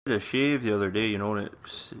did a shave the other day, and it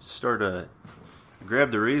started to grab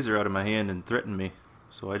the razor out of my hand and threaten me.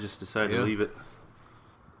 So I just decided to leave it.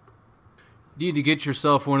 You need to get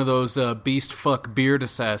yourself one of those beast fuck beard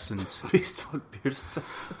assassins. Beast fuck beard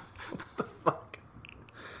assassin. What the fuck?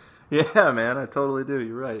 Yeah, man, I totally do.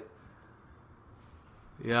 You're right.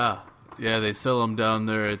 Yeah, they sell them down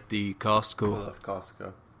there at the Costco. I love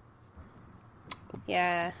Costco.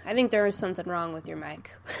 Yeah, I think there was something wrong with your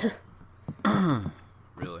mic.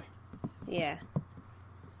 Really? Yeah.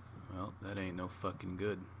 Well, that ain't no fucking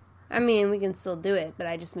good. I mean, we can still do it, but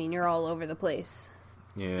I just mean you're all over the place.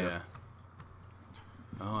 Yeah.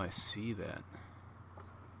 Oh, I see that.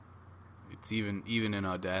 It's even in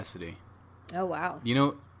Audacity. Oh, wow.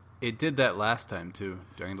 It did that last time, too.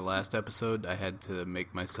 During the last episode, I had to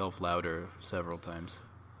make myself louder several times.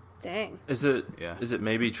 Dang. Is it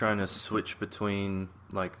maybe trying to switch between,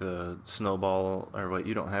 like, the snowball, or what?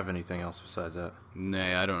 You don't have anything else besides that?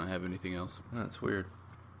 Nay, I don't have anything else. That's weird.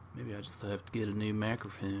 Maybe I just have to get a new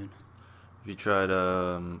microphone. Have you tried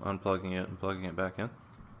unplugging it and plugging it back in?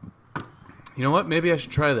 You know what? Maybe I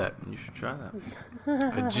should try that. You should try that.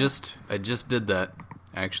 I just did that,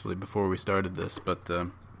 actually, before we started this, but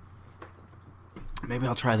maybe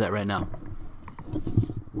I'll try that right now.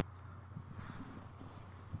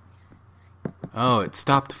 Oh, it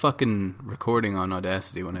stopped fucking recording on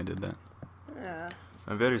Audacity when I did that.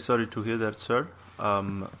 I'm very sorry to hear that, sir.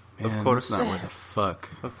 Man, of course, that's not what the fuck.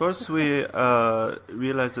 Of course, we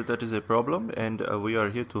realize that is a problem, and we are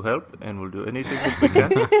here to help, and we'll do anything that we can.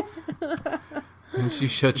 Why don't you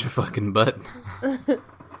shut your fucking butt?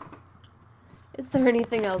 Is there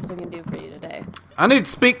anything else we can do for you today? I need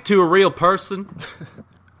to speak to a real person.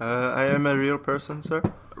 I am a real person, sir.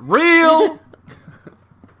 Real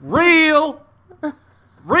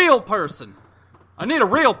person. I need a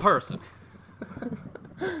real person.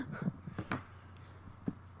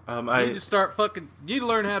 You need to start fucking. You need to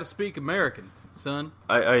learn how to speak American, son.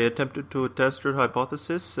 I attempted to test your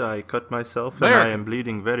hypothesis. I cut myself, American. and I am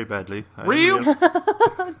bleeding very badly. Real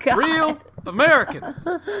American.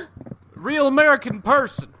 Real American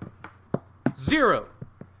person. Zero.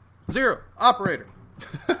 Operator.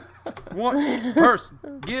 One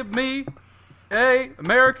person. Give me a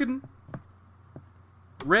American,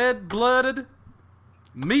 red-blooded,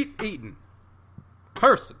 meat-eating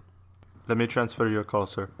person. Let me transfer your call,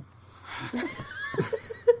 sir.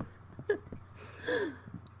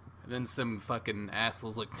 And then some fucking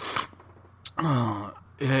asshole's like, oh,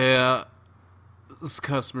 yeah, this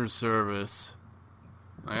customer service.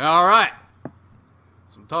 Like, all right.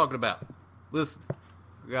 That's what I'm talking about. Listen,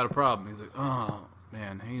 we got a problem. He's like, oh,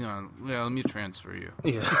 man, hang on. Yeah, let me transfer you.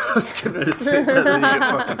 Yeah, I was gonna say that you get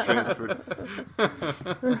fucking transferred.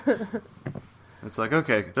 It's like,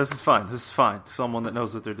 okay, this is fine. Someone that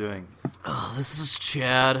knows what they're doing. Oh, this is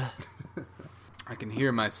Chad. I can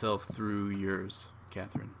hear myself through yours,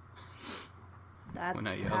 Catherine.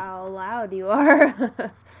 That's how loud you are.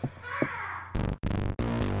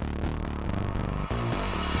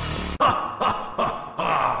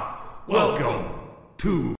 Welcome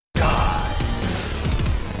to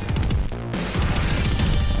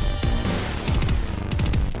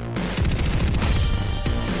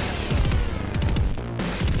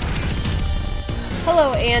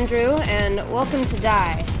Hello, Andrew, and welcome to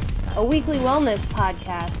Die, a weekly wellness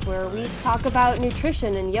podcast where we talk about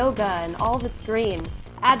nutrition and yoga and all that's green,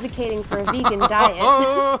 advocating for a vegan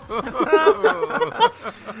diet.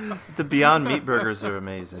 The Beyond Meat burgers are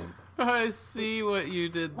amazing. I see what you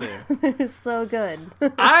did there. It's so good.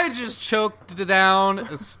 I just choked down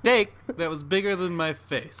a steak that was bigger than my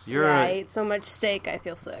face. I ate so much steak, I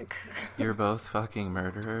feel sick. You're both fucking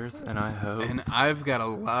murderers, and I hope... And I've got a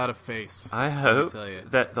lot of face. I hope tell you.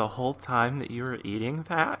 that the whole time that you were eating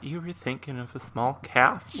that, you were thinking of a small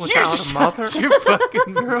calf without a mother.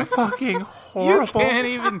 You're a fucking horrible You can't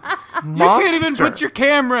even put your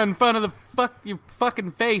camera in front of your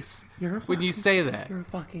fucking face when you say that. You're a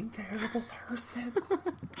fucking terrible person.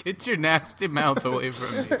 Get your nasty mouth away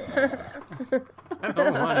from me. I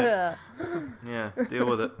don't want it. Yeah, deal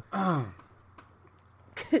with it.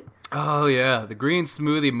 Oh, yeah. The green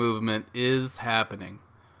smoothie movement is happening.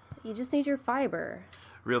 You just need your fiber.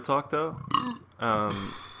 Real talk, though,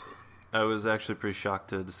 I was actually pretty shocked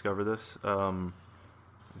to discover this.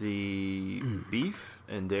 The beef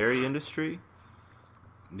and dairy industry,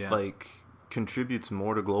 contributes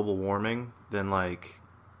more to global warming than,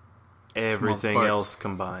 everything else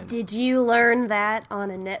combined. Did you learn that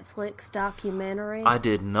on a Netflix documentary? I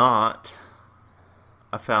did not.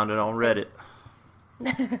 I found it on Reddit.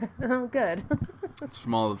 Oh, good. It's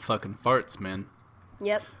from all the fucking farts, man.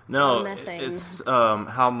 Yep. No, it's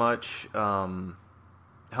how much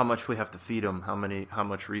how much we have to feed them, how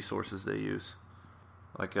much resources they use,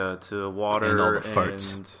 like to water And all the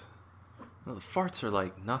farts. No, the farts are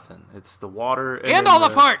like nothing. It's the water And then all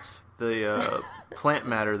the farts! the plant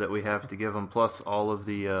matter that we have to give them, plus all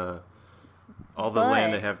the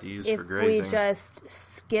land they have to use for grazing. If we just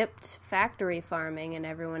skipped factory farming and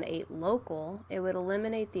everyone ate local, it would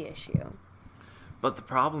eliminate the issue. But the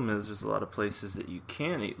problem is there's a lot of places that you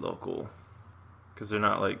can eat local because they're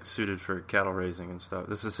not like suited for cattle raising and stuff.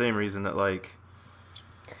 This is the same reason that like.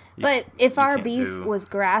 But if our can't beef do- was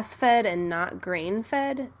grass-fed and not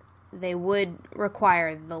grain-fed, they would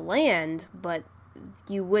require the land, but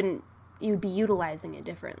you'd be utilizing it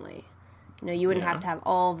differently. You know, you wouldn't Yeah. have to have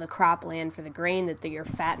all the cropland for the grain that you're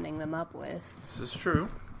fattening them up with. This is true.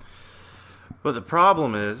 But the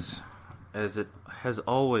problem is, as it has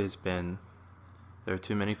always been, there are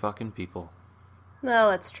too many fucking people.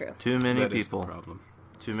 Well, that's true. Too many That is the people. problem.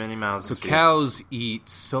 Too many mouths So to feed. cows eat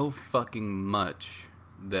so fucking much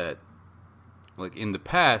that, like, in the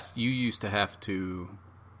past, you used to have to,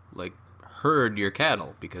 like, herd your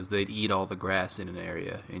cattle because they'd eat all the grass in an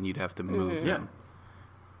area, and you'd have to move them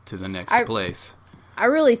to the next place. I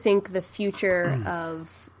really think the future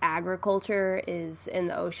of agriculture is in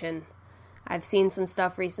the ocean. I've seen some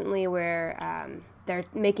stuff recently where they're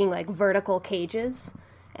making like vertical cages,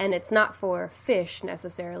 and it's not for fish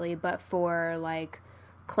necessarily, but for like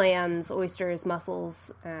clams, oysters,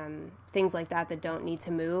 mussels, things like that don't need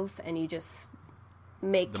to move, and you just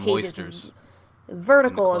make The cages moisters.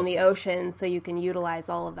 vertical in And the the closest. ocean so you can utilize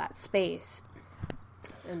all of that space.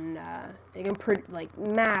 And they can like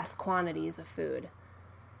mass quantities of food,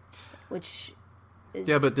 which is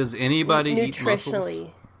Yeah, but does anybody eat nutritionally? mussels?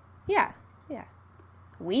 Yeah.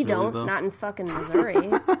 We don't, though? not in fucking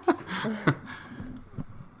Missouri.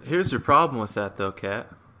 Here's your problem with that, though, Kat.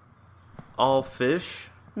 All fish,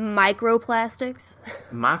 Microplastics.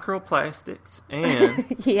 microplastics,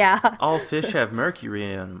 and Yeah. all fish have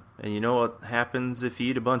mercury in them. And you know what happens if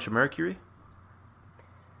you eat a bunch of mercury?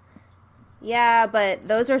 Yeah, but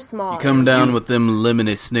those are small. You come down animals. with them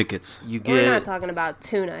lemony snickets. You We're not get talking about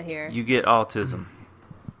tuna here. you get autism.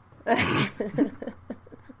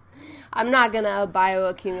 I'm not gonna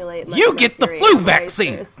bioaccumulate. Much You get the mercury flu in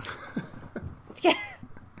vaccine! oysters.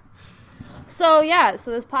 So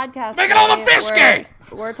this podcast. making all the today, fish gay!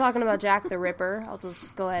 We're talking about Jack the Ripper. I'll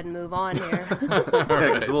just go ahead and move on here.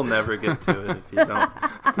 Because we'll never get to it if you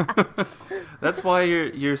don't. That's why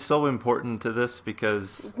you're so important to this,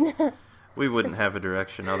 because we wouldn't have a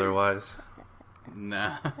direction otherwise.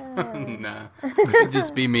 Nah. Nah. It'd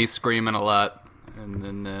just be me screaming a lot, and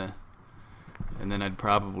then I'd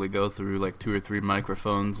probably go through like 2 or 3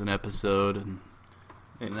 microphones an episode,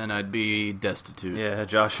 and then I'd be destitute. Yeah,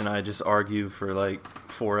 Josh and I just argue for like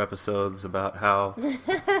 4 episodes about how,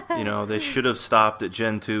 they should have stopped at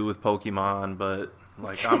Gen 2 with Pokemon, but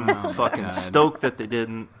like I'm fucking God. stoked that they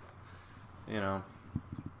didn't.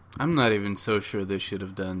 I'm not even so sure they should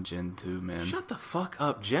have done Gen 2, man. Shut the fuck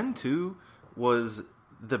up. Gen 2 was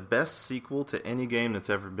the best sequel to any game that's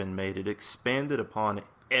ever been made. It expanded upon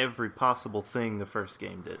every possible thing the first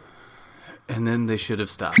game did. And then they should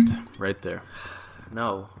have stopped right there.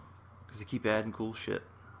 No, because they keep adding cool shit.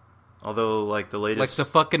 Although, like the Like latest, the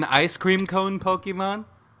fucking ice cream cone Pokemon?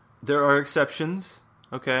 there are exceptions.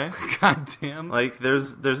 Okay, God damn. like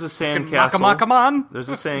there's a Fucking sandcastle. Makamakam? There's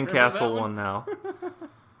a Remember that sandcastle one? one now.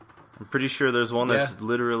 I'm pretty sure there's one that's Yeah.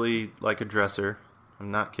 literally like a dresser.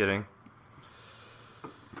 I'm not kidding.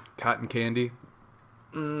 Cotton candy?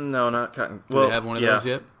 No, not cotton. Do they have one of those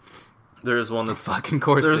yet? There's one that's Fucking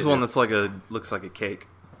course There's they one do. that's looks like a cake.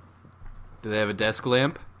 Do they have a desk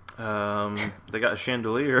lamp? They got a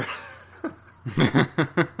chandelier,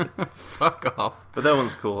 Fuck off. but that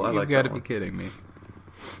one's cool. I You've like got that to be one. kidding me.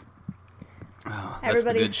 Oh, that's the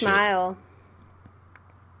Everybody good shit. smile.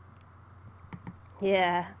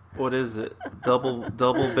 Yeah. What is it? Double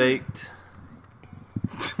baked.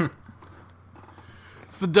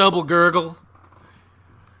 It's the double gurgle.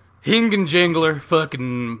 Hingenjingler,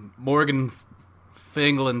 fucking Morgan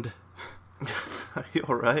Fingland, Are you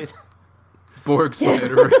all right? Borg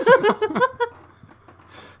Spider.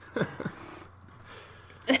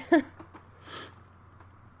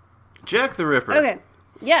 Jack the Ripper. Okay.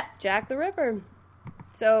 Yeah, Jack the Ripper.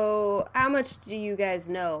 So, how much do you guys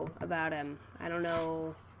know about him? I don't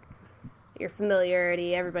know your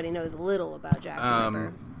familiarity. Everybody knows a little about Jack the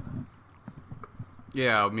Ripper.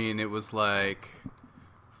 Yeah, I mean, it was like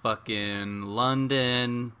fucking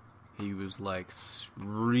London. He was like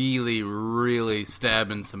really, really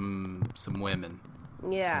stabbing some women.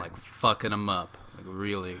 Yeah. Like fucking them up. Like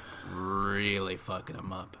really, really fucking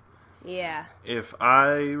them up. Yeah. If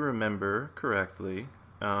I remember correctly,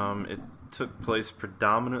 It took place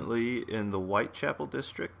predominantly in the Whitechapel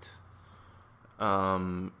district. A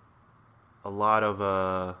lot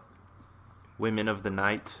of women of the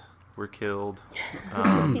night were killed.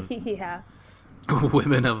 Yeah.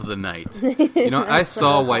 Women of the night. You know, I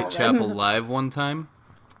saw what I call Whitechapel them. live one time,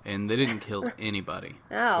 and they didn't kill anybody.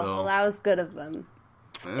 Oh, so, well, that was good of them.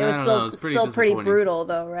 It I was don't still know, it was pretty still pretty disappointing. brutal,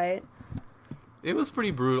 though, right? It was pretty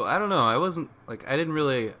brutal. I don't know. I wasn't like I didn't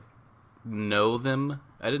really know them.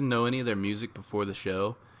 I didn't know any of their music before the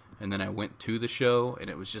show, and then I went to the show, and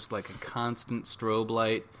it was just like a constant strobe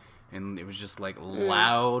light, and it was just like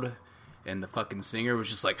loud, and the fucking singer was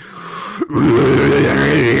just like,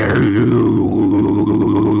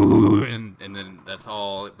 and then that's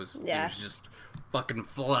all it was. Yeah. It was just fucking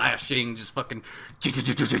flashing, just fucking,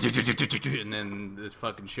 and then this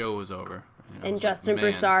fucking show was over. I And was Justin like,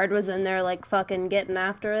 man. Broussard was in there, like, fucking getting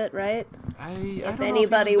after it, right? I don't If know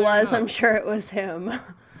anybody he there or was, not. I'm sure it was him.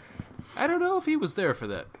 I don't know if he was there for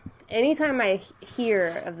that. Anytime I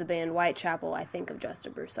hear of the band Whitechapel, I think of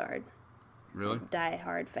Justin Broussard. Really?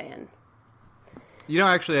 Die-hard fan. You know,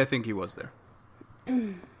 actually, I think he was there.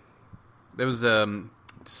 It was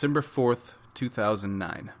December 4th,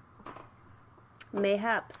 2009,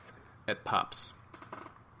 Mayhaps. at Pops.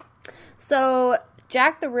 So,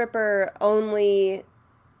 Jack the Ripper only,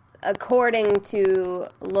 according to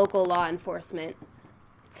local law enforcement,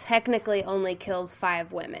 technically only killed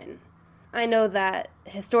 5 women. I know that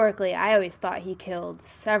historically I always thought he killed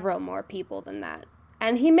several more people than that.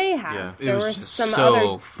 And he may have. Yeah. It There was were just some so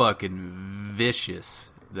other fucking vicious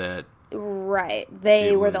that, right. They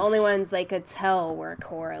It were the was- only ones they could tell were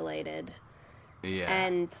correlated. yeah.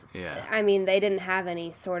 And yeah. I mean, they didn't have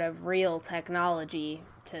any sort of real technology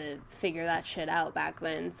to figure that shit out back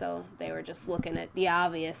then, so they were just looking at the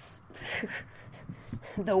obvious.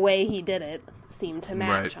 The way he did it seemed to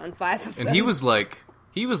match Right. on 5 of them. And he was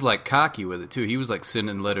like cocky with it too. He was like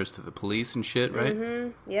sending letters to the police and shit,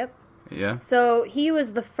 right? Yep. Yeah. So he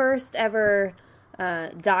was the first ever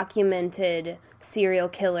documented serial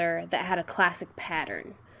killer that had a classic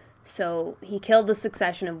pattern. So he killed a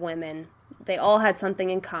succession of women. They all had something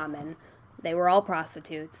in common. They were all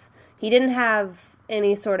prostitutes. He didn't have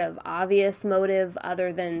any sort of obvious motive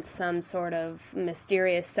other than some sort of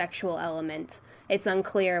mysterious sexual element. It's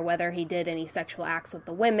unclear whether he did any sexual acts with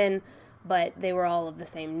the women, but they were all of the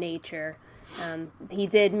same nature. He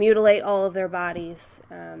did mutilate all of their bodies.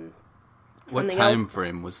 What Something time else?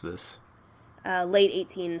 frame was this? Late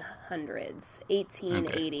 1800s,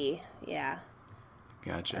 1880, yeah.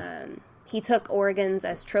 Gotcha. He took organs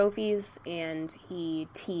as trophies, and he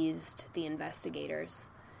teased the investigators.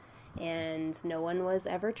 And no one was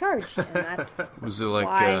ever charged, and that's was it like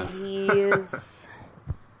why he is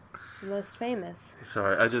most famous.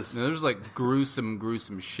 Sorry, I just there was like gruesome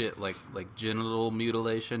shit like genital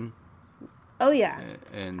mutilation. Oh, yeah.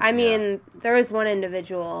 And I mean, there was one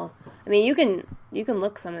individual. I mean, you can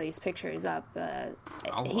look some of these pictures up.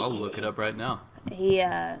 I'll look it up right now.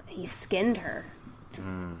 He skinned her,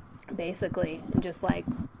 basically, and just like,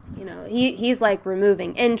 you know, he's like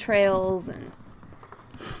removing entrails and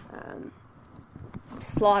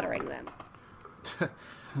slaughtering them.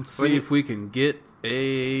 Let's see if we can get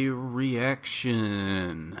a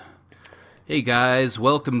reaction. Hey guys,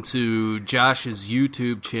 welcome to Josh's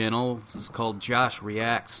YouTube channel. This is called Josh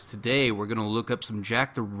Reacts. Today we're going to look up some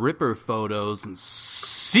Jack the Ripper photos and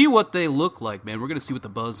see what they look like, man. We're going to see what the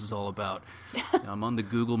buzz is all about. Now, I'm on the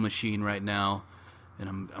Google machine right now, and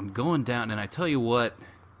I'm going down, and I tell you what,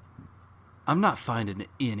 I'm not finding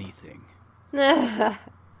anything.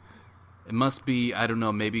 It must be, I don't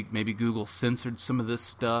know, maybe Google censored some of this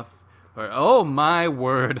stuff. Or, oh my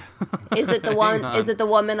word. Is it the one? Is it the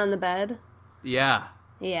woman on the bed? Yeah.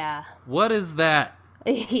 Yeah. What is that?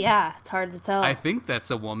 Yeah, it's hard to tell. I think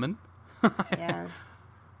that's a woman. Yeah.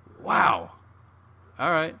 Wow.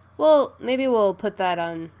 All right. Well, maybe we'll put that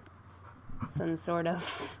on some sort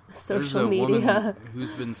of There's social a media. woman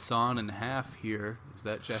who's been sawn in half here. Is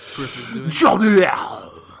that Jack Ripper doing?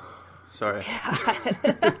 sorry.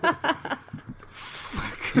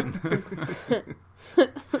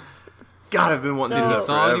 God, I've been wanting to do So- that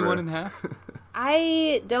Saw forever. anyone in half?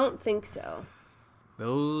 I don't think so.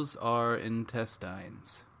 Those are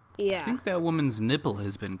intestines. I Yeah. think that woman's nipple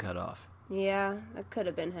has been cut off. Yeah, that could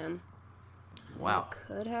have been him. Wow.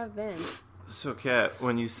 Could have been. So, Kat,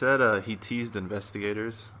 when you said he teased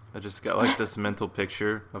investigators, I just got like this mental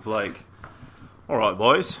picture of like, all right,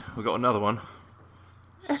 boys, we got another one.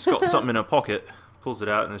 It's got something in her pocket, pulls it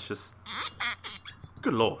out, and it's just,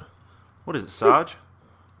 good lord, what is it, Sarge?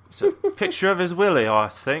 It's a picture of his willy, I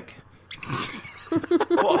think.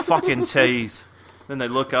 What a fucking tease. Then they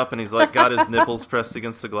look up and he's like got his nipples pressed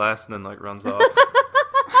against the glass and then like runs off.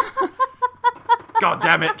 God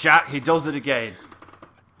damn it, Jack! He does it again.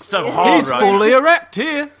 So hard, He's right? fully erect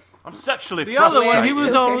here. I'm sexually The other frustrated. one, he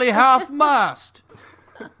was only half-mast.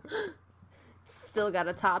 Still got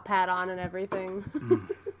a top hat on and everything.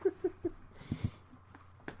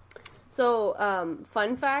 So,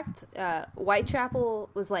 fun fact, Whitechapel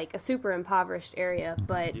was like a super impoverished area,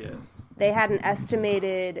 but Yes. they had an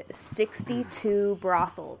estimated 62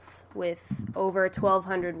 brothels with over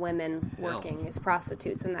 1,200 women working as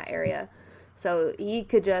prostitutes in that area. So he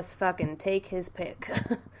could just fucking take his pick.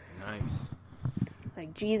 Nice.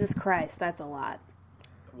 Like, Jesus Christ, that's a lot.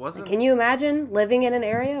 Wasn't Can you imagine living in an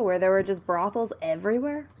area where there were just brothels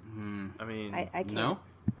everywhere? I mean, I can't. No?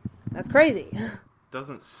 That's crazy.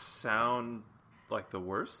 doesn't sound like the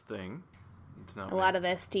worst thing. It's not A lot of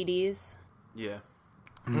STDs. Yeah.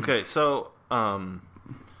 Okay, so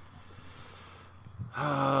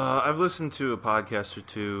I've listened to a podcast or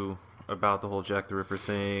two about the whole Jack the Ripper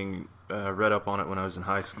thing. Read up on it when I was in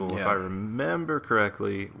high school. If Yeah. I remember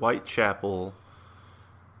correctly, Whitechapel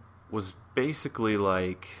was basically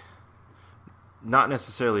like not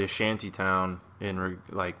necessarily a shanty town in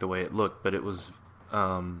like the way it looked, but it was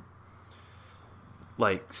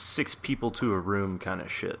like 6 people to a room kind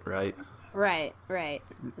of shit, right? Right. It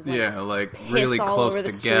was like Yeah, like piss really all close over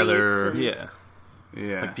the together. streets Yeah.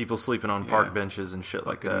 Yeah. Like people sleeping on park Yeah. benches and shit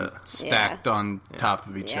like Fucking that. stacked on top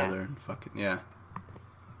of each Yeah. other. And fucking, yeah.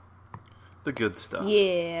 The good stuff.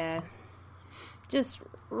 Yeah. Just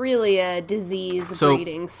really a disease So-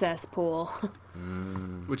 breeding cesspool.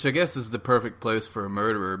 Which I guess is the perfect place for a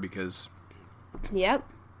murderer because, Yep.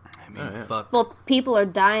 I mean, Oh, yeah. fuck. Well, people are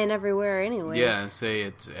dying everywhere anyways. Yeah, say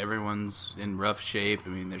it's everyone's in rough shape. I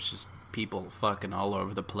mean, there's just people fucking all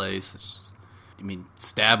over the place. It's just, I mean,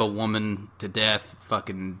 stab a woman to death,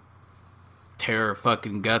 fucking tear her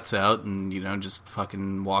fucking guts out, and just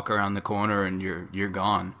fucking walk around the corner and you're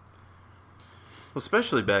gone. Well,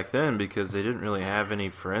 especially back then because they didn't really have any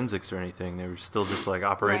forensics or anything. They were still just like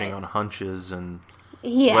operating Right. on hunches and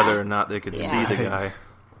Yeah. whether or not they could see the Yeah. guy.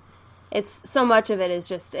 It's so much of it is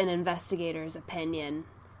just an investigator's opinion.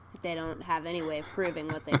 They don't have any way of proving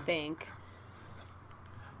what they think.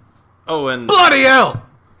 Oh, and Bloody hell!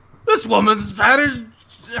 This woman's had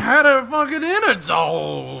her fucking innards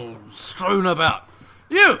all strewn about.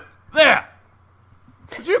 You there?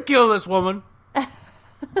 Did you kill this woman?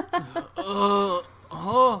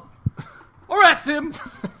 Arrest him!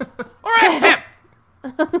 Arrest him!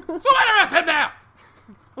 Somebody arrest him now!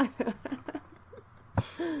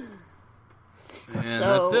 And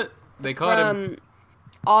So, that's it. They caught him. From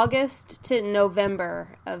August to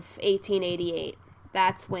November of 1888,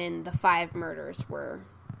 that's when the 5 murders were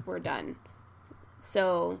done.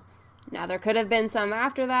 So now there could have been some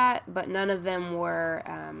after that, but none of them were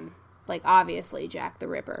obviously Jack the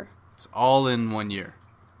Ripper. It's all in 1 year.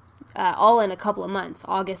 All in a couple of months,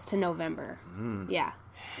 August to November. Yeah,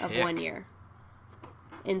 of Heck. 1 year.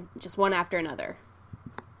 And just one after another.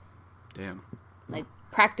 Damn. Like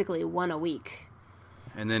practically one a week.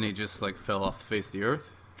 And then he just fell off the face of the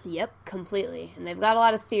earth. Yep, completely. And they've got a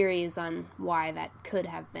lot of theories on why that could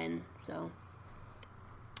have been. So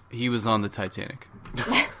He was on the Titanic.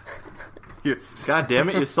 God damn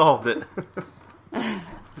it, you solved it.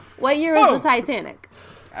 what year was the Titanic?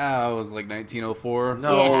 It was 1904.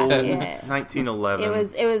 No, Yeah. 1911.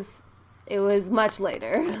 It was much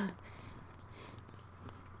later.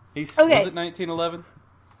 He's, Okay. Was it 1911?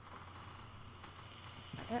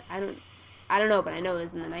 I don't know, but I know it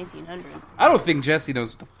was in the 1900s. I don't think Jesse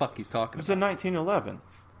knows what the fuck he's It talking was about. in 1911.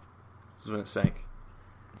 This is when it sank.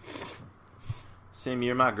 Same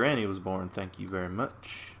year my granny was born. Thank you very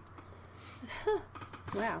much.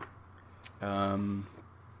 Wow.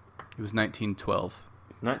 It was 1912.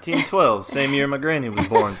 1912. Same year my granny was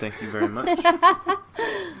born. Thank you very much.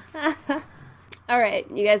 All right,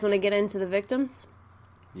 you guys want to get into the victims?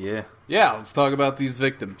 Yeah. Yeah, let's talk about these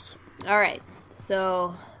victims. All right.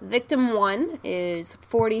 So, victim 1 is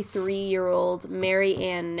 43-year-old Mary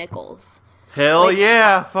Ann Nichols. Hell Which-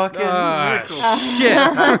 yeah, fucking Nichols. Shit.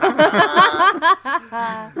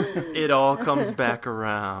 It all comes back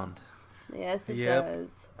around. Yes, it Yep.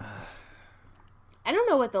 does. I don't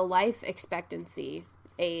know what the life expectancy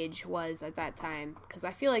age was at that time, because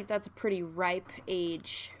I feel like that's a pretty ripe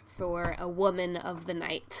age for a woman of the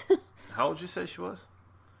night. How old did you say she was?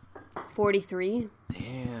 43?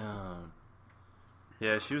 Damn.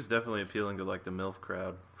 Yeah, she was definitely appealing to the MILF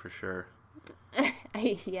crowd for sure.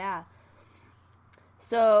 Yeah.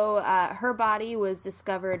 So, her body was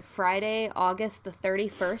discovered Friday, August the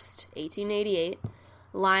 31st, 1888,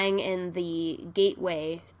 lying in the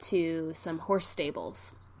gateway to some horse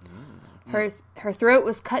stables. Her throat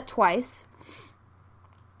was cut twice.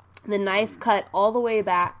 The knife cut all the way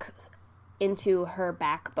back into her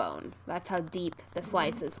backbone. That's how deep the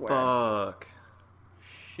slices were. Fuck.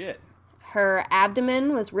 Shit. Her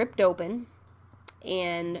abdomen was ripped open,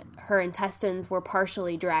 and her intestines were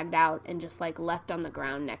partially dragged out and just, like, left on the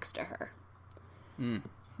ground next to her.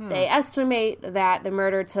 They estimate that the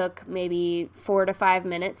murder took maybe 4 to 5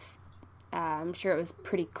 minutes. I'm sure it was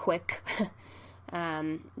pretty quick.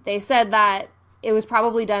 They said that it was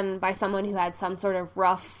probably done by someone who had some sort of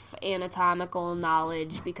rough anatomical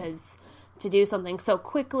knowledge, because to do something so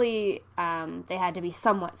quickly, they had to be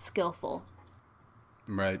somewhat skillful.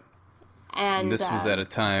 Right. And this was at a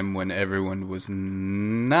time when everyone was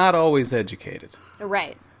not always educated.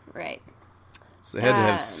 Right. So they had to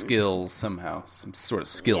have skills somehow, some sort of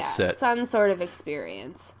skill set. Some sort of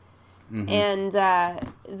experience. And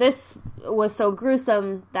this was so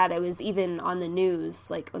gruesome that it was even on the news,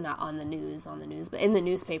 like, well, not on the news, but in the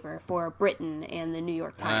newspaper for Britain and the New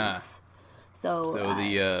York Times. So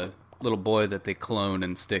the little boy that they clone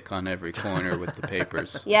and stick on every corner with the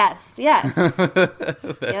papers. Yes.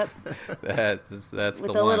 That's With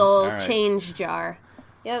the the one. little All right. change jar.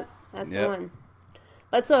 Yep, that's the Yep. one.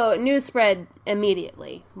 But so news spread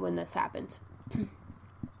immediately when this happened.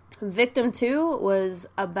 Victim 2 was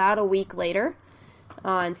about a week later,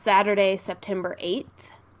 on Saturday, September 8th.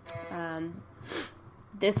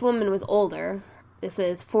 This woman was older. This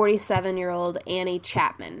is 47-year-old Annie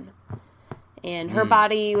Chapman. And her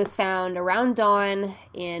body was found around dawn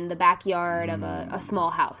in the backyard of a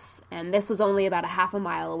small house. And this was only about a half a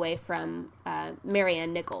mile away from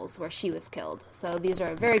Marianne Nichols, where she was killed. So these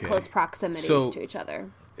are very close proximities to each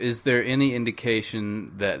other. Is there any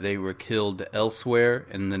indication that they were killed elsewhere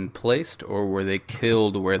and then placed, or were they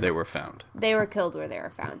killed where they were found? They were killed where they were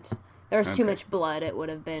found. There was too much blood. It would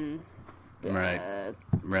have been... Right.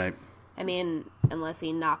 I mean, unless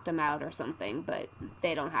he knocked them out or something, but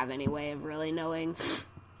they don't have any way of really knowing.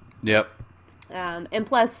 Yep. And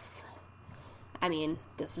plus, I mean,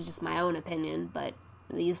 this is just my own opinion, but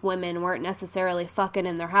these women weren't necessarily fucking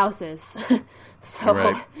in their houses.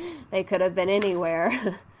 So they could have been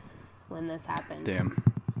anywhere when this happened. Damn.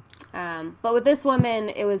 But with this woman,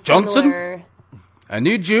 it was Johnson? similar. I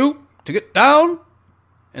need you to get down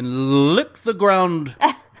and lick the ground.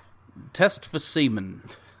 Test for semen.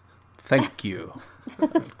 Thank you.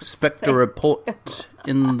 Expect a report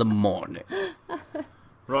in the morning.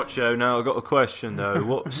 Rocho, now I've got a question though.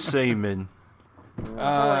 What's semen?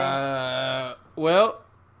 Well,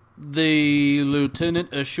 the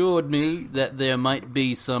lieutenant assured me that there might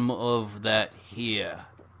be some of that here.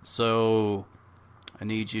 So, I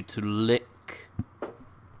need you to lick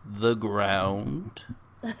the ground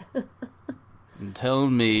and tell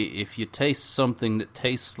me if you taste something that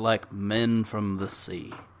tastes like men from the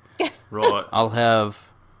sea. Right. I'll have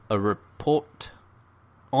a report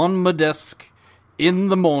on my desk in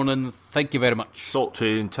the morning. Thank you very much.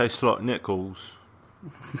 Salty and tastes like nickels.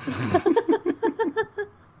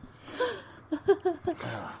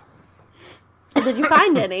 Did you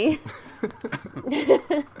find any?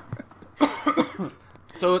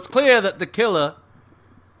 So it's clear that the killer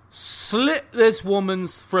slit this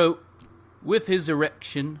woman's throat with his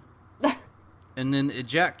erection and then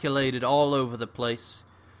ejaculated all over the place,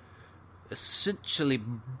 essentially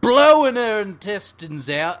blowing her intestines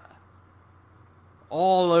out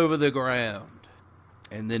all over the ground.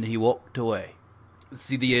 And then he walked away.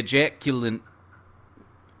 See, the ejaculant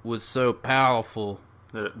was so powerful,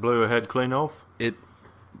 That it blew her head clean off? it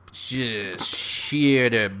just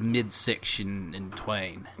sheared her midsection in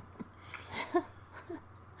twain.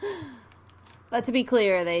 But to be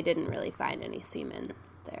clear, they didn't really find any semen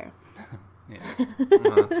there. No,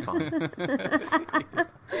 that's fine.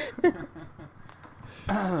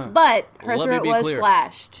 But her Let me throat be was clear.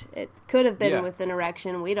 slashed. It could have been Yeah. with an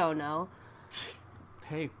erection. We don't know.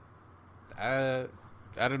 Hey, I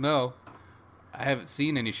don't know. I haven't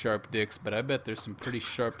seen any sharp dicks, but I bet there's some pretty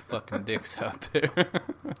sharp fucking dicks out there.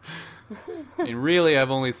 And really, I've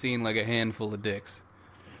only seen like a handful of dicks.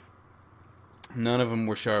 None of them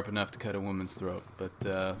were sharp enough to cut a woman's throat, but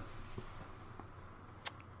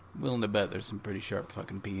willing to bet there's some pretty sharp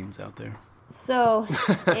fucking peens out there. So,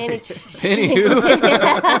 Anywho,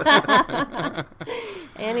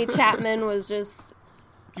 Annie Chapman was just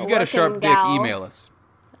if you got a sharp working dick, gal. email us.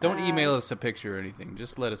 Don't email us a picture or anything.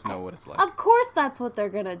 Just let us know what it's like. Of course that's what they're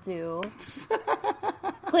gonna do.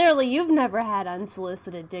 Clearly you've never had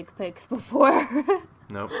unsolicited dick pics before.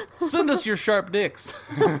 Nope. Send us your sharp dicks.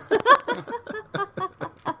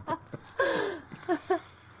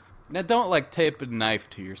 Now, don't, like, tape a knife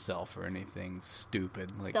to yourself or anything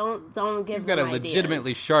stupid. Like, Don't give you've got a them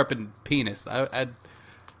legitimately ideas. sharpened penis. I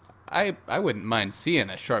wouldn't mind seeing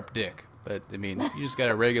a sharp dick, but, I mean, you just got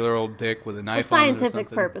a regular old dick with a For knife on it or scientific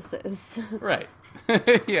something. purposes. Right.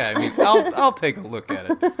 Yeah, I mean, I'll take a look at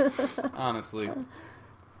it, honestly.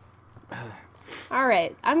 All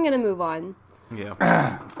right, I'm going to move on. Yeah.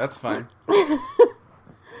 That's fine.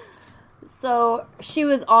 So she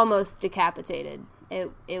was almost decapitated.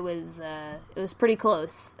 It was pretty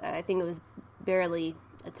close. I think it was barely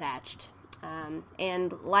attached.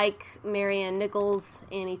 And like Marianne Nichols,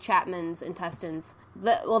 Annie Chapman's intestines,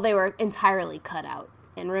 they were entirely cut out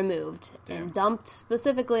and removed and dumped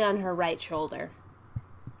specifically on her right shoulder.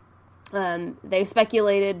 They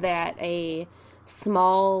speculated that a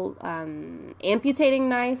small amputating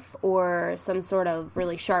knife or some sort of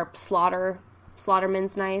really sharp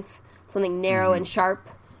slaughterman's knife, something narrow and sharp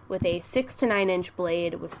with a 6 to 9 inch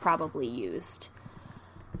blade, was probably used.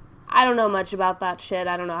 I don't know much about that shit.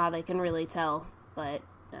 I don't know how they can really tell, but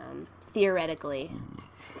theoretically,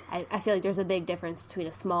 I feel like there's a big difference between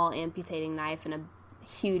a small amputating knife and a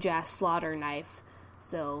huge ass slaughter knife.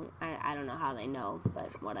 So I don't know how they know,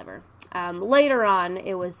 but whatever. Later on,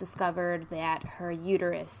 it was discovered that her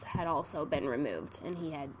uterus had also been removed, and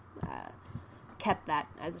he had kept that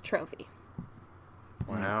as a trophy.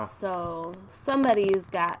 Wow. So somebody's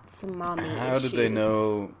got some mommy issues. How do they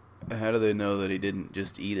know that he didn't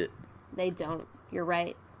just eat it? They don't. You're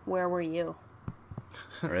right. Where were you?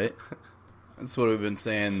 Right? That's what we've been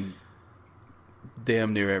saying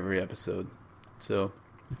damn near every episode. So,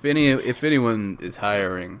 if anyone is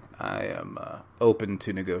hiring, I am open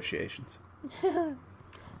to negotiations.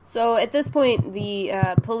 So at this point,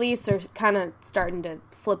 the police are kind of starting to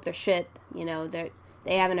flip their shit. You know, they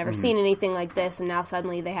haven't ever seen anything like this, and now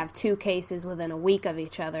suddenly they have 2 cases within a week of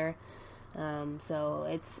each other. So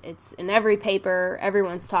it's in every paper.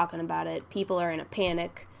 Everyone's talking about it. People are in a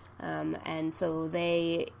panic, and so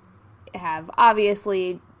they have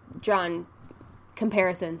obviously drawn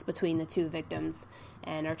comparisons between the 2 victims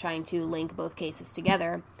and are trying to link both cases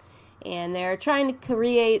together. And they're trying to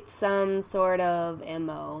create some sort of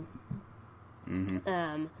MO.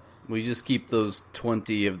 We just keep those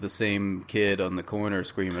 20 of the same kid on the corner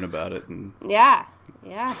screaming about it, and Yeah.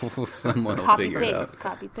 someone will Copy figure it out.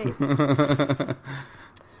 paste.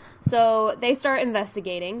 So they start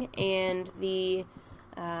investigating, and the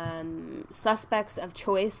suspects of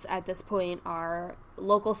choice at this point are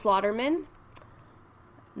local slaughtermen,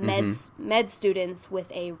 med students with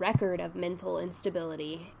a record of mental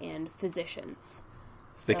instability, and physicians.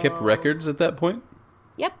 They kept records at that point?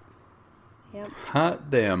 Yep. Hot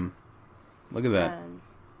damn. Look at that.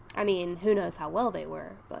 I mean, who knows how well they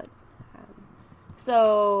were, but...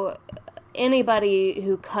 so, anybody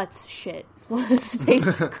who cuts shit was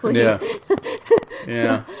basically Yeah.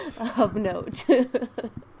 of note.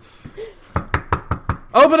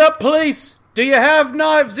 Open up, police! Do you have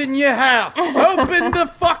knives in your house? Open the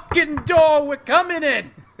fucking door, we're coming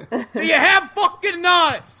in! Do you have fucking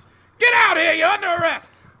knives? Get out here, you're under arrest!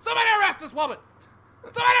 Somebody arrest this woman!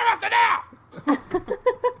 Somebody arrest her now!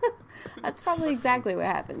 That's probably exactly what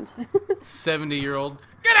happened. 70-year-old.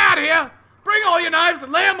 Get out of here! Bring all your knives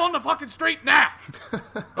and lay them on the fucking street now!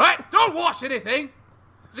 Alright? Don't wash anything!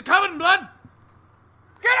 Is it covered in blood?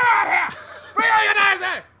 Get her out here! Bring all your knives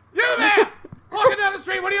in! You there! Walking down the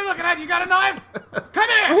street, what are you looking at? You got a knife? Come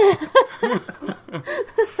here!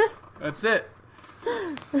 That's it.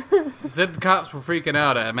 You said the cops were freaking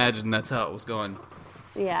out. I imagine that's how it was going.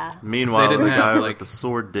 Yeah. Meanwhile, They the didn't guy have, with the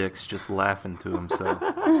sword dick's just laughing to himself.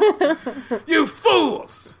 You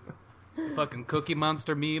fools! Fucking Cookie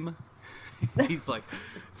Monster meme. He's like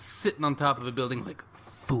sitting on top of a building like,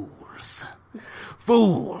 fools.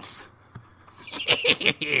 Fools!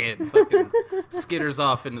 And fucking skitters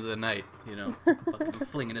off into the night, you know, fucking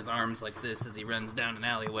flinging his arms like this as he runs down an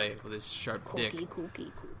alleyway with his sharp dick.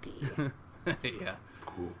 Cookie. Yeah.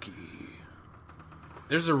 Cookie.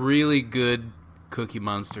 There's a really good Cookie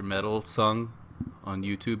Monster Metal song on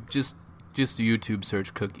YouTube. Just YouTube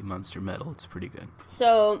search Cookie Monster Metal. It's pretty good.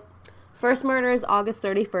 So, first murder is August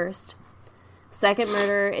 31st. Second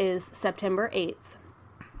murder is September 8th.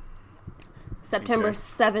 September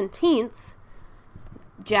 17th,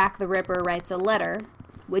 Jack the Ripper writes a letter,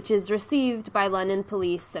 which is received by London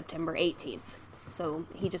police September 18th. So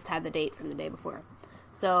he just had the date from the day before.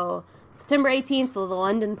 So September 18th, the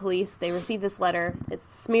London police, they receive this letter. It's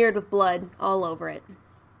smeared with blood all over it.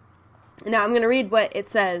 Now I'm going to read what it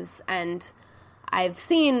says, and I've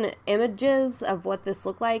seen images of what this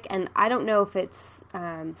looked like, and I don't know if it's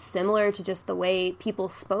similar to just the way people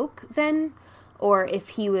spoke then, or if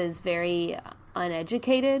he was very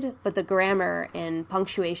uneducated, but the grammar and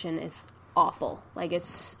punctuation is awful. Like,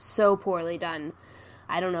 it's so poorly done.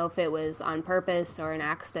 I don't know if it was on purpose or an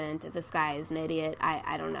accident, if this guy is an idiot.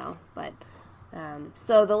 I don't know. But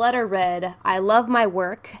so the letter read, "I love my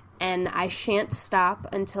work, and I shan't stop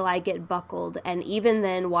until I get buckled, and even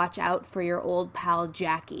then watch out for your old pal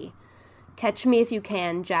Jackie. Catch me if you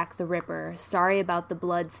can, Jack the Ripper. Sorry about the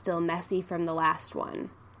blood still messy from the last one."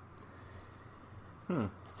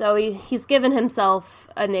 So he's given himself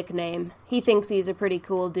a nickname. He thinks he's a pretty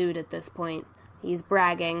cool dude at this point. He's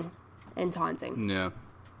bragging and taunting. Yeah.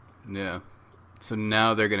 Yeah. So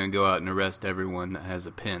now they're going to go out and arrest everyone that has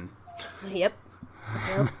a pin. Yep.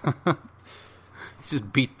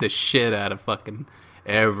 Just beat the shit out of fucking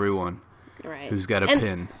everyone Right. who's got a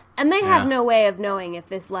pin. And they have Yeah. no way of knowing if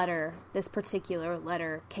this particular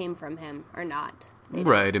letter came from him or not. They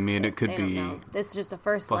don't- Right, I mean, it could they don't be... know. This is just a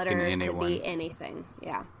first fucking letter. It anyone. could be anything.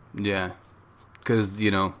 Yeah. Yeah. Because,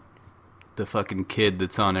 the fucking kid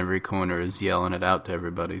that's on every corner is yelling it out to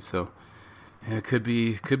everybody, so... Yeah, it could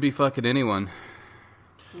be fucking anyone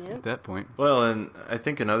Yep. at that point. Well, and I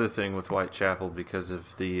think another thing with Whitechapel, because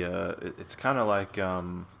of the, it's kind of like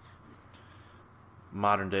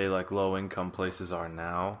modern day, like low income places are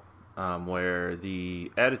now, where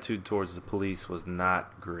the attitude towards the police was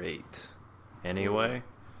not great anyway.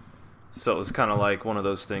 So it was kind of like one of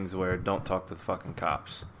those things where don't talk to the fucking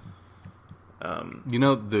cops.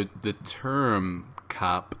 The term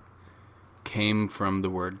cop came from the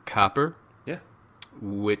word copper, Yeah.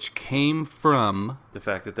 which came from... The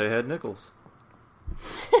fact that they had nickels.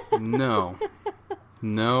 No.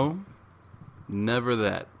 No. Never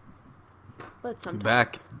that. But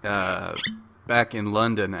sometimes. Back in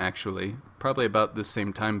London, actually, probably about the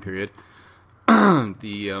same time period,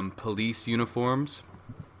 the police uniforms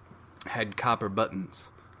had copper buttons.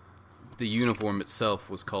 The uniform itself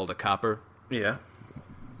was called a copper. Yeah.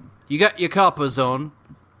 You got your coppers on.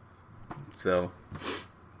 So,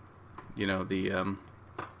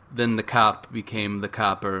 then the cop became the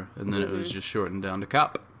copper, and then it was just shortened down to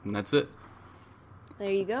cop, and that's it.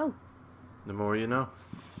 There you go. The more you know.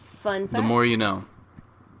 Fun fact. The more you know.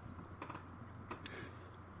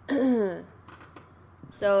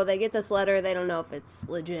 So they get this letter. They don't know if it's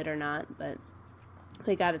legit or not, but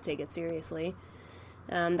they got to take it seriously.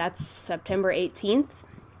 That's September 18th.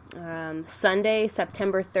 Sunday,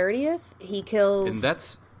 September 30th, he kills... And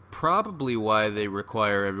that's probably why they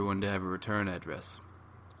require everyone to have a return address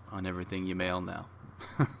on everything you mail now.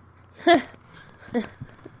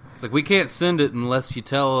 It's like, we can't send it unless you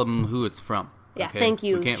tell them who it's from. Yeah, okay? thank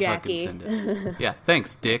you, we can't Jackie. Fucking send it. Yeah,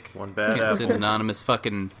 thanks, Dick. One bad Can't send apple. anonymous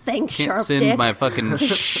fucking... Thanks, Can't Sharp send Dick. my fucking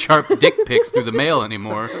sharp dick pics through the mail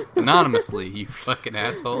anymore anonymously, you fucking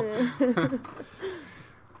asshole.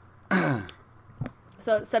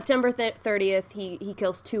 So September 30th, he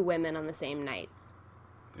kills 2 women on the same night.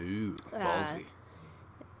 Ooh, Uh,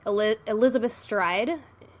 ballsy. Elizabeth Stride,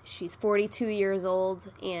 she's 42 years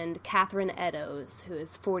old, and Catherine Eddowes, who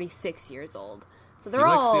is 46 years old. So He they're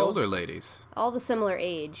likes all the older ladies. all the similar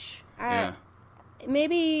age. Yeah.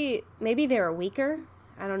 Maybe they were weaker.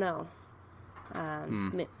 I don't know.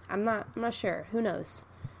 I'm not sure. Who knows?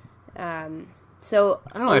 So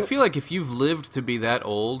I don't know. I feel like if you've lived to be that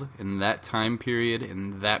old in that time period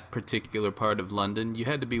in that particular part of London, you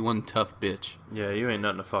had to be one tough bitch. Yeah, you ain't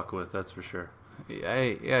nothing to fuck with, that's for sure.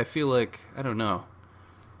 I feel like, I don't know.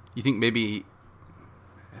 You think maybe...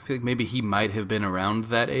 I feel like maybe he might have been around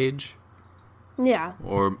that age. yeah.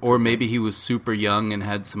 Or maybe he was super young and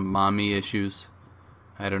had some mommy issues.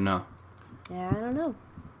 I don't know. Yeah, I don't know.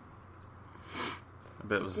 I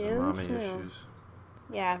bet it was Don't some mommy know. issues.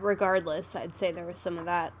 Yeah, regardless, I'd say there was some of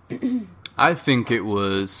that. I think it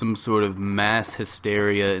was some sort of mass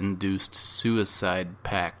hysteria-induced suicide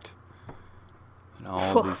pact. And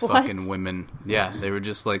all these What? fucking women, yeah, they were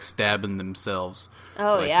just like stabbing themselves.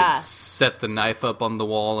 Oh, Like, yeah. they'd set the knife up on the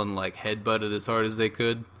wall and like headbutt it as hard as they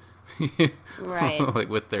could. Right. Like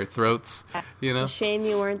with their throats, you know? It's a shame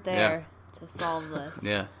you weren't there to solve this.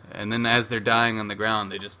 Yeah. And then as they're dying on the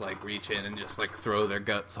ground, they just like reach in and just like throw their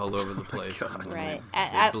guts all over the place. And then Right. they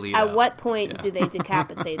At bleed out. what point Yeah. do they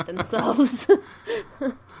decapitate themselves?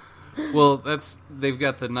 Well, they've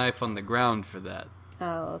got the knife on the ground for that.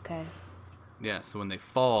 Oh, okay. Yeah, so when they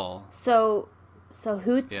fall, So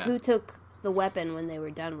who Yeah. who took the weapon when they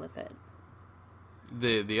were done with it?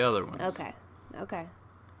 the other ones. Okay.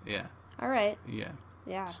 Yeah. All right. Yeah.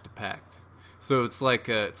 Yeah. Just a pact. So it's like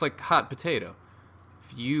hot potato.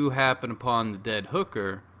 If you happen upon the dead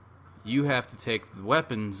hooker, you have to take the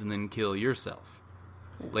weapons and then kill yourself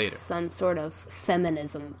later. Some sort of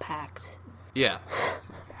feminism pact. Yeah.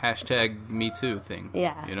 Hashtag Me Too thing.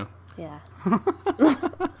 Yeah. You know? Yeah.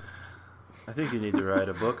 I think you need to write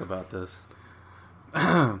a book about this.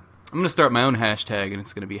 I'm going to start my own hashtag, and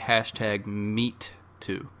it's going to be hashtag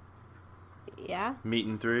 #MeatToo. Yeah?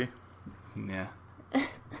 Meeting 3. Yeah.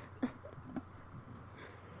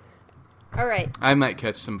 All right. I might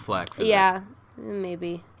catch some flack for that. Yeah,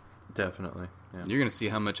 maybe. Definitely. Yeah. You're going to see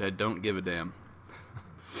how much I don't give a damn.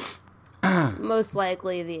 Most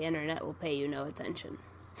likely the internet will pay you no attention.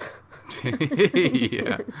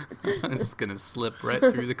 Yeah. I'm just going to slip right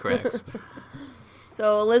through the cracks.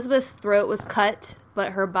 So Elizabeth's throat was cut,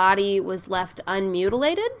 but her body was left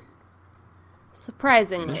unmutilated?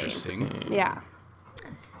 Surprisingly. Interesting. Yeah.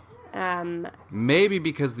 Maybe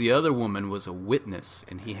because the other woman was a witness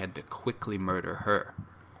and he had to quickly murder her.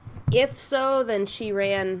 If so, then she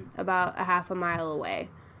ran about a half a mile away.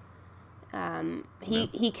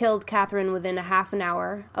 He killed Catherine within a half an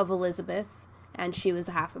hour of Elizabeth, and she was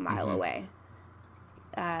a half a mile away.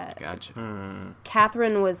 Gotcha.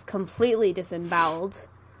 Catherine was completely disemboweled,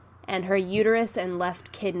 and her uterus and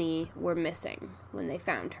left kidney were missing when they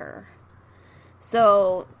found her.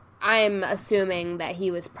 So I'm assuming that he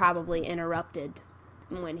was probably interrupted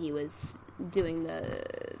when he was doing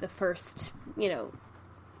the first,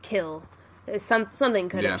 kill. Something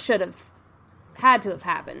should have had to have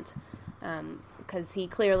happened, because he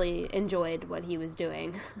clearly enjoyed what he was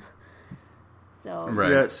doing. So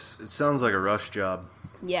Right. Yeah, it sounds like a rush job,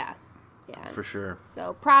 yeah. for sure.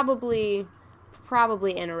 So probably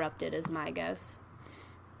interrupted is my guess.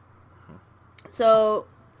 So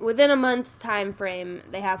within a month's time frame,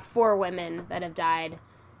 they have 4 women that have died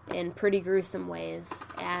in pretty gruesome ways,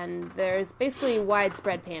 and there's basically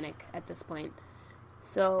widespread panic at this point.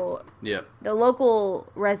 So Yep. the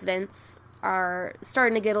local residents are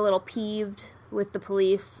starting to get a little peeved with the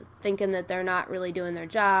police, thinking that they're not really doing their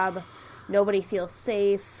job. Nobody feels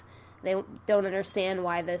safe. They don't understand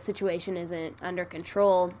why the situation isn't under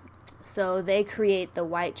control. So they create the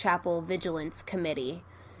Whitechapel Vigilance Committee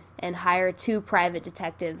and hire 2 private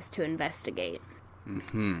detectives to investigate.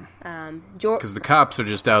 Because the cops are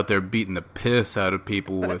just out there beating the piss out of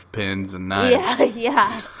people with pins and knives.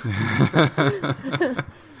 Yeah.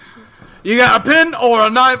 You got a pin or a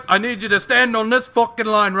knife? I need you to stand on this fucking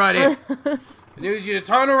line right here. I need you to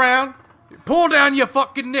turn around, pull down your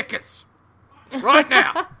fucking knickers. Right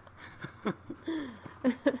now.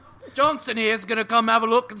 Johnson here's gonna come have a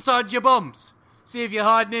look inside your bums. See if you're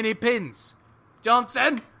hiding any pins.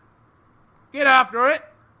 Johnson, get after it.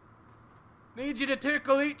 Need you to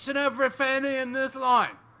tickle each and every fanny in this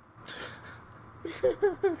line.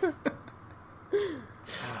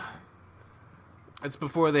 It's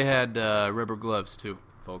before they had rubber gloves, too,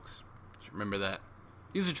 folks. Just remember that.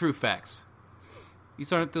 These are true facts.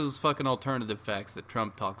 These aren't those fucking alternative facts that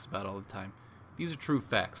Trump talks about all the time. These are true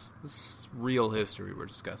facts. This is real history we're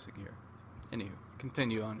discussing here. Anywho,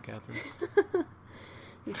 continue on, Catherine.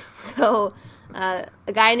 So, a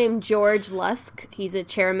guy named George Lusk, he's a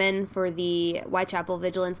chairman for the Whitechapel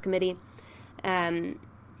Vigilance Committee. On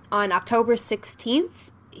October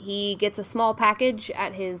 16th, he gets a small package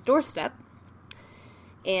at his doorstep.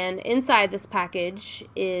 And inside this package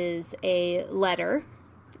is a letter,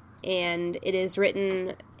 and it is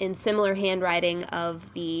written in similar handwriting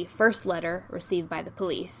of the first letter received by the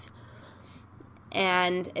police.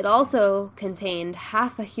 And it also contained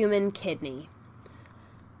half a human kidney,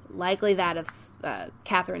 likely that of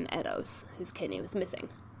Catherine Eddowes, whose kidney was missing.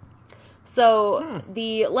 So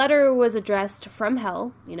the letter was addressed from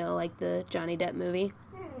hell, like the Johnny Depp movie.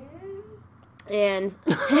 And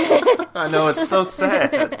I know, it's so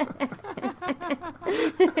sad.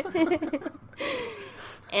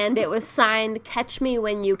 and it was signed, "Catch Me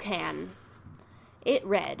When You Can." It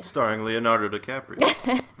read, Starring Leonardo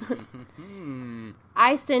DiCaprio.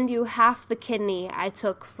 "I send you half the kidney I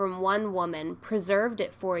took from one woman, preserved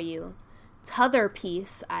it for you. T'other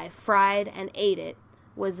piece I fried and ate it,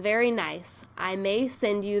 was very nice. I may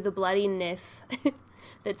send you the bloody niff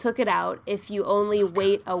that took it out if you only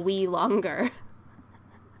wait a wee longer."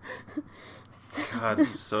 God,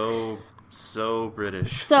 so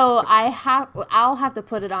British. So I'll have to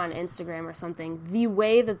put it on Instagram or something. The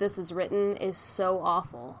way that this is written is so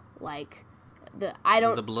awful. Like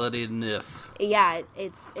The bloody niff. Yeah,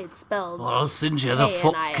 it's spelled. Well, I'll send you the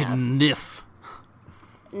K-N-I-F. fucking niff.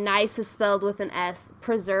 Nice is spelled with an S.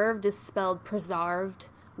 Preserved is spelled preserved.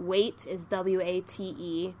 Wait is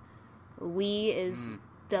W-A-T-E. We is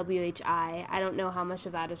W-H-I. I don't know how much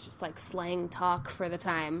of that is just like slang talk for the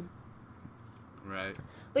time. Right.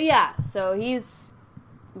 But yeah, so he's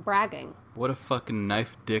bragging. What a fucking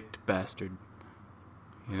knife-dicked bastard.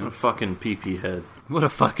 You know? What a fucking pee-pee head. What a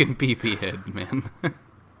fucking pee-pee head, man.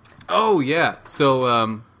 Oh, yeah.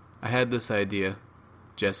 So, I had this idea,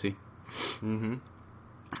 Jesse. Mm-hmm.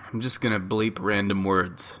 I'm just gonna bleep random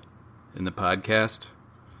words in the podcast.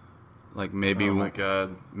 Like maybe Oh my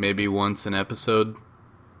god. maybe once an episode.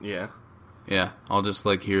 Yeah. Yeah, I'll just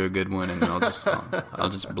like hear a good one and I'll just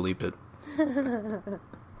bleep it.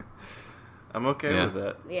 I'm okay Yeah. with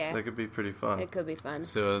that. Yeah. That could be pretty fun. It could be fun.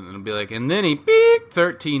 So it'll be like, and then he beep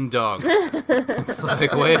 13 dogs. It's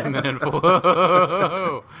like, wait a minute,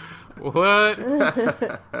 whoa, what?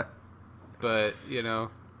 But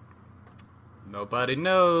nobody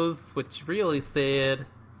knows what you really said.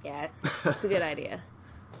 Yeah, it's a good idea.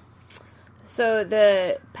 So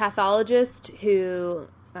the pathologist who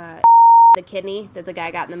the kidney that the guy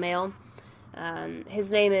got in the mail,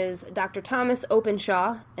 his name is Dr. Thomas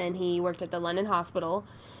Openshaw, and he worked at the London Hospital.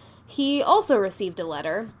 He also received a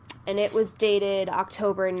letter, and it was dated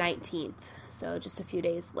October 19th, so just a few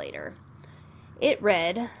days later. It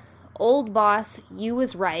read, "Old boss, you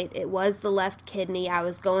was right. It was the left kidney. I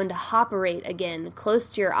was going to hoperate again, close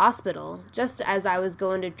to your hospital, just as I was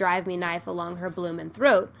going to drive me knife along her bloomin'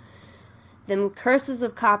 throat. Them curses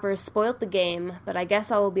of copper spoilt the game, but I guess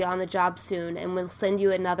I will be on the job soon, and will send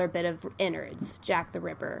you another bit of innards, Jack the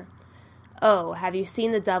Ripper. Oh, have you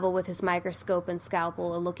seen the devil with his microscope and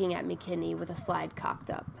scalpel looking at me kidney with a slide cocked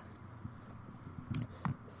up?"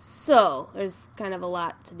 So, there's kind of a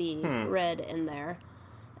lot to be read in there.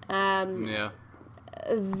 Yeah.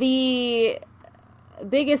 The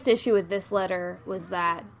biggest issue with this letter was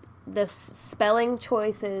that the spelling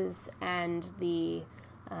choices and the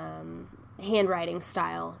handwriting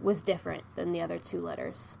style was different than the other two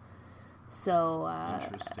letters. So,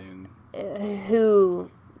 Interesting. who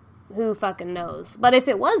fucking knows? But if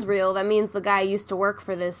it was real, that means the guy used to work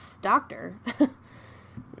for this doctor.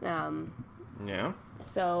 Yeah.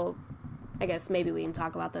 So, I guess maybe we can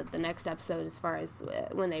talk about the next episode as far as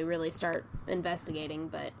when they really start investigating.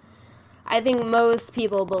 But I think most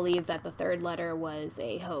people believe that the third letter was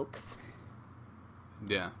a hoax.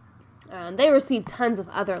 Yeah. They received tons of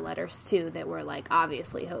other letters, too, that were, like,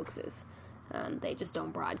 obviously hoaxes. They just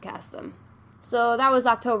don't broadcast them. So that was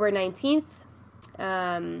October 19th.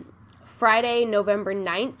 Friday, November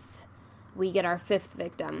 9th, we get our fifth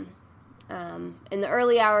victim. In the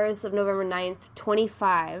early hours of November 9th,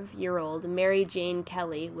 25-year-old Mary Jane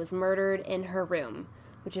Kelly was murdered in her room,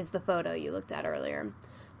 which is the photo you looked at earlier.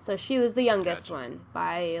 So she was the youngest one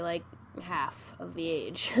by, like, half of the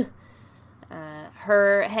age.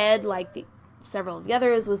 Her head, like several of the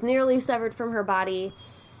others, was nearly severed from her body,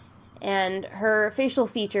 and her facial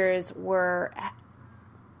features were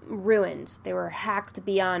ruined. They were hacked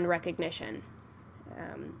beyond recognition.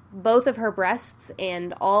 Both of her breasts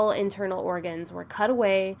and all internal organs were cut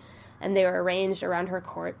away, and they were arranged around her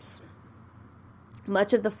corpse.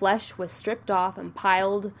 Much of the flesh was stripped off and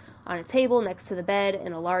piled on a table next to the bed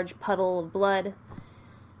in a large puddle of blood.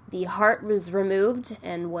 The heart was removed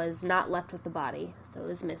and was not left with the body, so it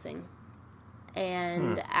was missing.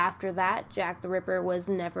 And after that, Jack the Ripper was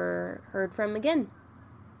never heard from again.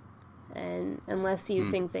 And unless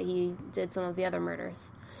you think that he did some of the other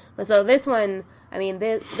murders. But so this one, I mean,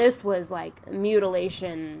 this was like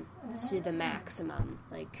mutilation to the maximum.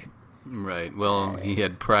 Like, Right. Well, he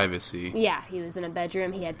had privacy. yeah, he was in a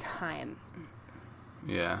bedroom, he had time.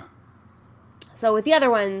 Yeah. So with the other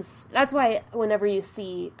ones, that's why whenever you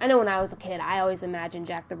see, I know when I was a kid, I always imagined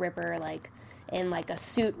Jack the Ripper, like, in, like, a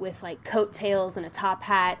suit with, like, coattails and a top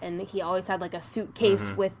hat, and he always had, like, a suitcase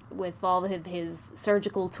with all of his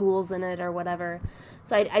surgical tools in it or whatever.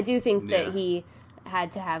 So I do think that he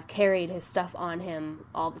had to have carried his stuff on him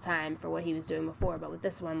all the time for what he was doing before, but with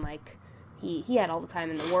this one, like, he had all the time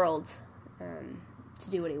in the world to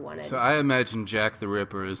do what he wanted. So I imagine Jack the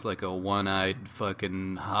Ripper is like a one-eyed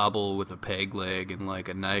fucking hobble with a peg leg and like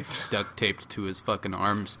a knife duct taped to his fucking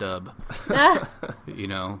arm stub. You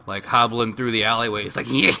know, like hobbling through the alleyway. He's like,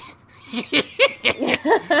 yeah.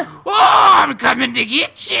 Oh, I'm coming to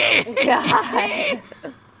get you. God.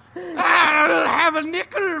 I'll have a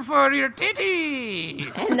nickel for your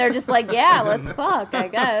titties. And they're just like, yeah, let's fuck, I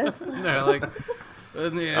guess. And they're like,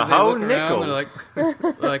 and they whole look around, nickel. they're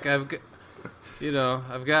like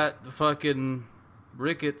I've got the fucking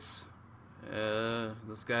rickets.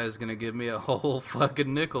 This guy's gonna give me a whole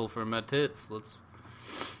fucking nickel for my tits.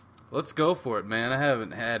 Let's go for it, man. I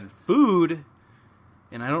haven't had food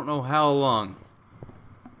in I don't know how long.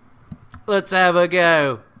 Let's have a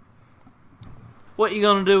go. What you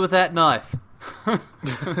gonna do with that knife?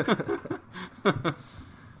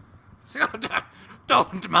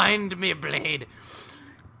 Don't mind me blade.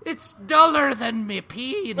 It's duller than me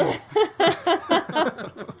peen.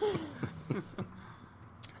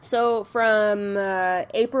 So from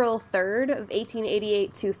April 3rd of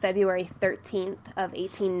 1888 to February 13th of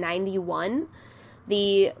 1891,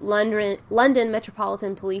 the London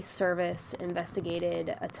Metropolitan Police Service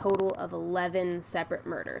investigated a total of 11 separate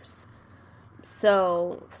murders.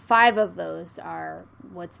 So 5 of those are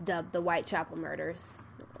what's dubbed the Whitechapel murders,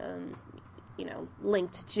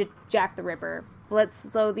 linked to Jack the Ripper.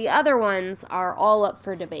 So the other ones are all up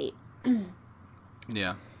for debate.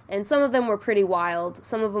 Yeah. And some of them were pretty wild,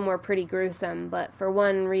 some of them were pretty gruesome, but for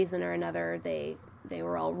one reason or another, they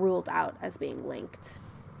were all ruled out as being linked.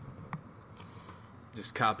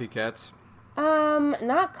 Just copycats?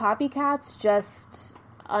 Not copycats, just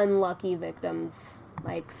unlucky victims.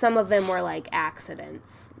 Like, some of them were, like,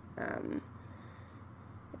 accidents.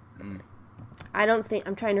 I don't think...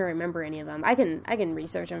 I'm trying to remember any of them. I can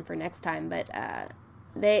research them for next time, but,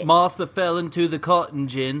 Martha fell into the cotton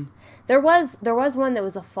gin. There was one that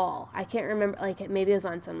was a fall. I can't remember, like, maybe it was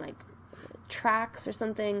on some, like, tracks or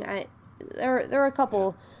something. There were a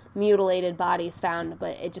couple mutilated bodies found,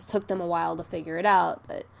 but it just took them a while to figure it out,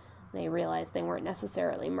 but they realized they weren't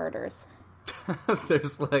necessarily murders.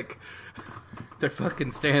 There's, like... They're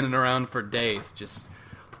fucking standing around for days, just,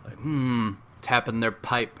 like, tapping their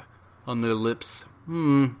pipe on their lips.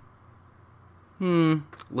 Looking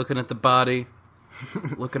at the body.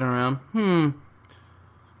 Looking around.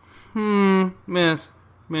 Miss.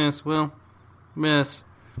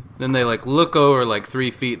 Then they, like, look over, like,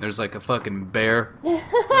 3 feet, and there's, like, a fucking bear.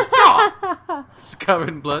 It's covered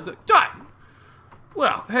in blood. Like, die!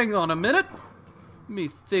 Well, hang on a minute. Let me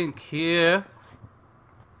think here.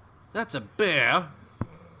 That's a bear.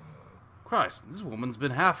 Christ, this woman's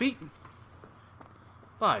been half-eaten.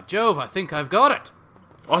 By Jove, I think I've got it.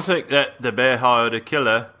 I think that the bear hired a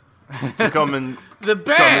killer to come and The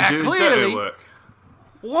bear come and do his dirty clearly work.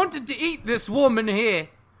 wanted to eat this woman here,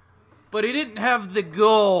 but he didn't have the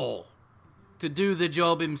gall to do the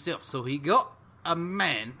job himself. So he got a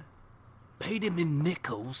man, paid him in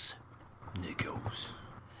nickels,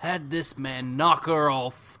 had this man knock her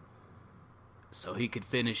off so he could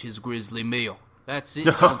finish his grisly meal. That's it,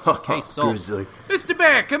 Johnson. Case solved. Grizzly. Mr.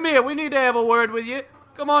 Bear, come here. We need to have a word with you.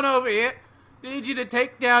 Come on over here. Need you to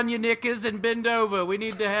take down your knickers and bend over. We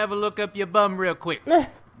need to have a look up your bum real quick.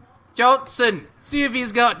 Johnson, see if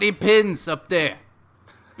he's got any pins up there.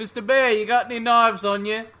 Mr. Bear, you got any knives on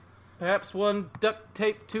you? Perhaps one duct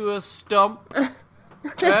taped to a stump?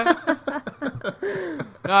 Okay?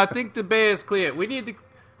 No, I think the bear's clear.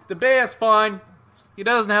 The bear's fine. He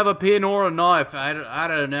doesn't have a pin or a knife. I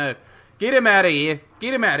don't know. Get him out of here.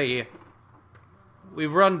 Get him out of here.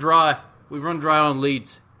 We've run dry. We've run dry on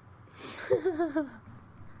leads.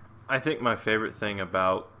 I think my favorite thing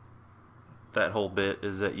about that whole bit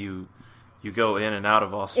is that you go in and out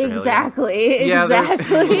of Australia. Exactly. Yeah, there's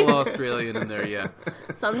a little Australian in there, yeah.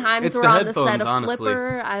 Sometimes It's we're the on the headphones, set of honestly.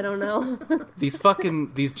 Flipper. I don't know.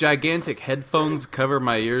 These gigantic headphones cover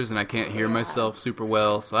my ears and I can't hear myself super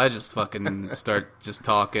well, so I just fucking start just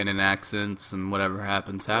talking in accents and whatever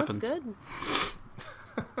happens. That's good.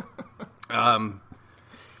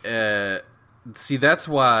 See, that's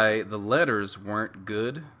why the letters weren't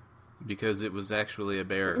good, because it was actually a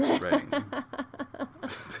bear writing.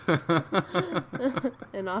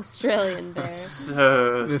 An Australian bear.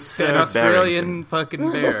 This an Australian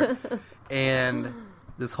fucking bear. And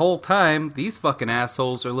this whole time, these fucking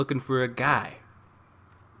assholes are looking for a guy.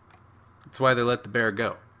 That's why they let the bear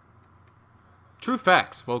go. True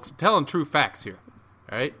facts, folks. I'm telling true facts here.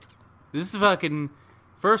 Alright? This is a fucking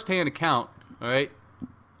first-hand account, alright,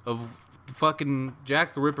 of fucking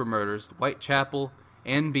Jack the Ripper murders, Whitechapel,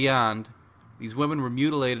 and beyond. These women were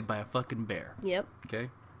mutilated by a fucking bear. Yep. Okay?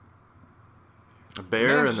 A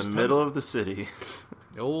bear Man's in the just middle of the city.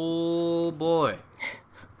 Oh boy.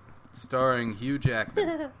 Starring Hugh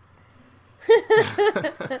Jackman.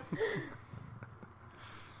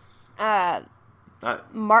 Yeah, I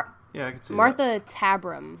can see Martha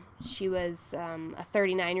Tabram. She was a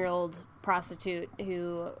 39-year-old prostitute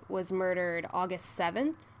who was murdered August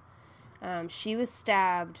 7th. She was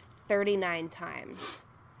stabbed 39 times.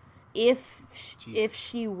 If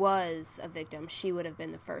she was a victim, she would have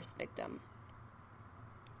been the first victim.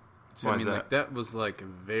 So, Why I is mean, that? like, that was like a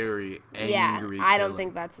very Yeah, angry I don't killing.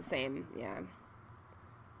 think that's the same. Yeah.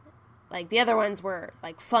 Like, the other ones were,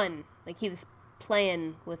 like, fun. Like, he was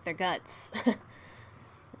playing with their guts.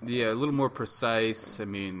 Yeah, a little more precise. I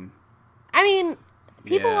mean,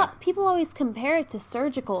 people always compare it to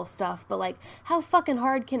surgical stuff, but, like, how fucking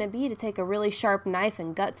hard can it be to take a really sharp knife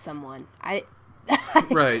and gut someone?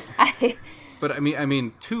 right. But I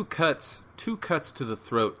mean, two cuts to the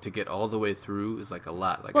throat to get all the way through is like a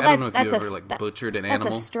lot. Like, Well, I don't know if you that's ever butchered an animal.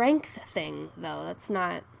 That's a strength thing, though. That's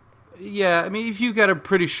not. Yeah, I mean, if you got a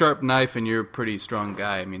pretty sharp knife and you're a pretty strong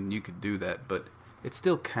guy, I mean, you could do that, but it's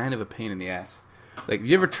still kind of a pain in the ass. Like, have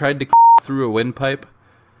you ever tried to through a windpipe?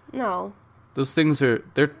 No. Those things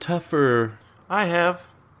they're tougher. I have.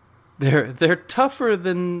 They're tougher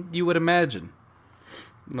than you would imagine.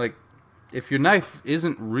 Like, if your knife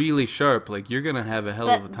isn't really sharp, like, you're going to have a hell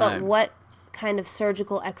of a time. But what kind of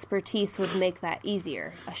surgical expertise would make that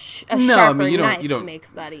easier? A No, sharper I mean, you knife don't. makes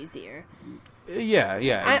that easier. Yeah,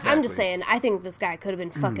 exactly. I'm just saying, I think this guy could have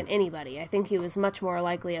been fucking anybody. I think he was much more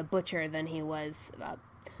likely a butcher than he was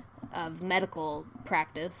of medical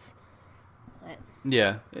practice.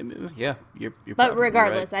 Yeah, you're But probably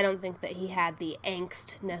regardless, right. I don't think that he had the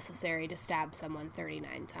angst necessary to stab someone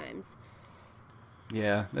 39 times.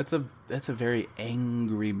 Yeah, that's a very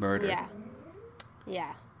angry murder.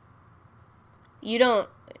 Yeah. You don't...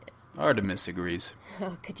 Artemis agrees.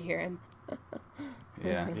 Oh, could you hear him?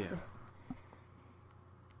 Yeah.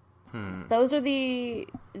 Those are the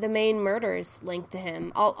main murders linked to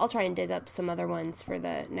him. I'll try and dig up some other ones for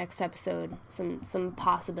the next episode, some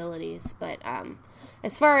possibilities. But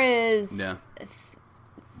as far as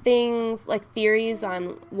things like theories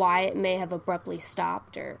on why it may have abruptly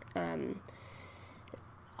stopped, or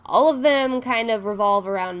all of them kind of revolve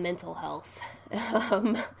around mental health.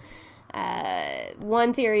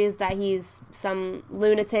 One theory is that he's some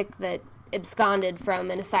lunatic that absconded from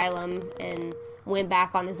an asylum and went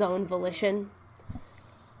back on his own volition.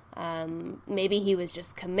 Maybe he was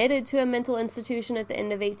just committed to a mental institution at the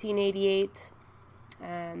end of 1888.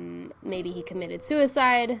 Maybe he committed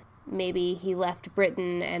suicide. Maybe he left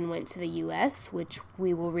Britain and went to the U.S., which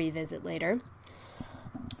we will revisit later.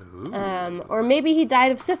 Or maybe he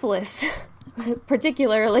died of syphilis,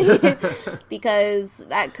 particularly, because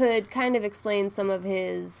that could kind of explain some of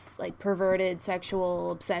his like perverted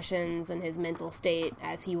sexual obsessions and his mental state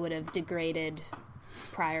as he would have degraded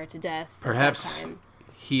prior to death. Perhaps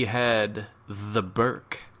he had the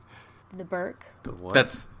Burke. The Burke? The what?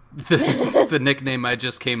 That's the nickname I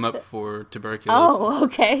just came up for tuberculosis. Oh,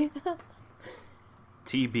 okay.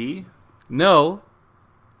 TB? No,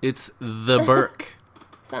 it's the Burke.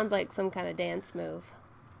 Sounds like some kind of dance move.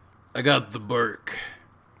 I got the Burke.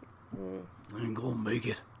 I ain't gonna make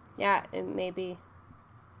it. Yeah, it may be.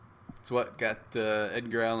 It's what got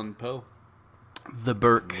Edgar Allan Poe. The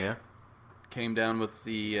Burke. Yeah. Came down with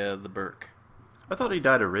the Burke. I thought he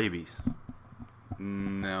died of rabies.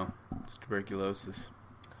 No, it's tuberculosis.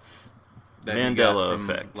 That he Mandela got from,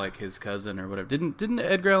 effect. like his cousin or whatever. Didn't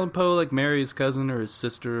Edgar Allan Poe like marry his cousin or his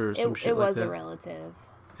sister or some shit It like was that? a relative.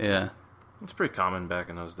 Yeah, It's pretty common back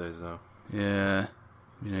in those days, though. yeah.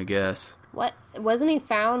 I mean, I guess. What? Wasn't he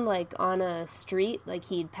found, like, on a street? Like,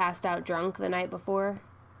 he'd passed out drunk the night before?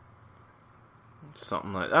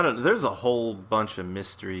 Something like I don't know. There's a whole bunch of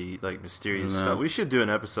mysterious stuff. We should do an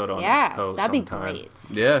episode on Poe that'd be sometime. great.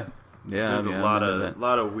 Yeah. There's I'm a lot into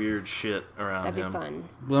that. of weird shit around That'd be him. fun.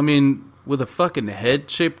 Well, I mean, with a fucking head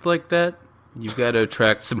shaped like that, you've got to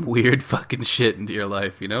attract some weird fucking shit into your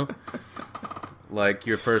life, you know? Like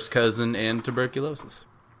your first cousin and tuberculosis.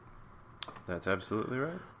 That's absolutely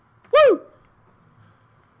right. Woo!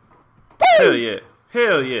 Hell yeah.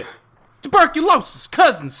 Hell yeah. Tuberculosis,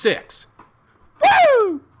 cousin 6.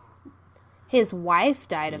 Woo! His wife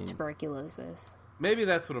died of tuberculosis. Maybe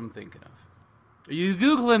that's what I'm thinking of. Are you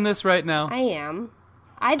Googling this right now? I am.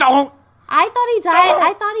 Don't! I thought he died.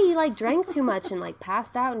 I thought he, like, drank too much and, like,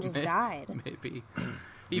 passed out and just died. Maybe.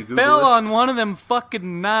 He You Google fell this? on one of them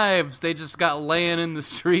fucking knives they just got laying in the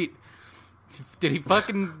street. Did he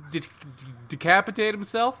fucking decapitate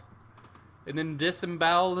himself? And then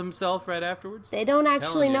disembowel himself right afterwards? They don't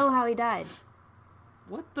actually you. know how he died.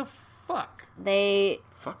 What the fuck? They...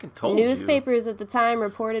 Fucking told you. Newspapers at the time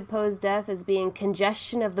reported Poe's death as being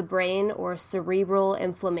congestion of the brain or cerebral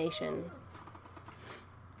inflammation.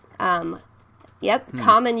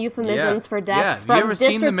 Common euphemisms for deaths Have you from ever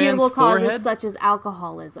seen the man's disreputable causes forehead? such as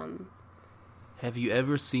alcoholism. Have you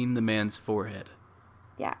ever seen the man's forehead?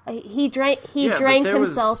 Yeah, he drank but there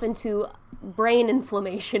himself was- into brain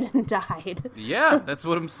inflammation and died. Yeah, that's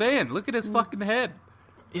what I'm saying. Look at his fucking head.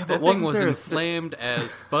 Yeah, That but thing was wasn't there inflamed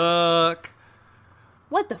as fuck.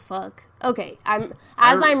 What the fuck? Okay, I'm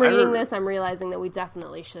I reading re- this, I'm realizing that we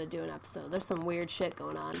definitely should do an episode. There's some weird shit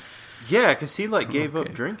going on. Yeah, because he gave Okay.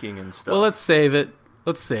 up drinking and stuff. Well, let's save it.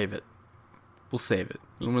 We'll save it.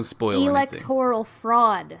 I don't want to spoil anything. Electoral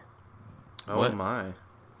fraud. oh what? my.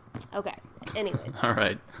 Okay. Anyways. All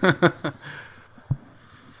right.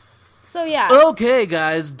 So yeah. Okay,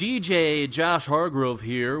 guys. DJ Josh Hargrove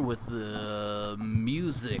here with the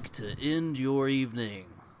music to end your evening.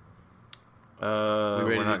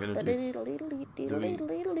 We're not gonna do.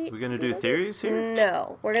 We're gonna do theories here.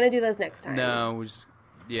 No, we're gonna do those next time. No,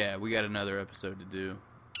 we got another episode to do.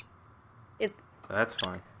 That's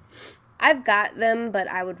fine. I've got them, but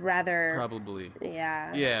I would rather. Probably.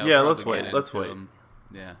 Yeah. Yeah. Let's wait. Let's wait.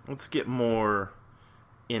 Yeah. Let's get more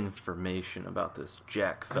information about this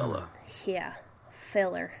Jack fella. Yeah.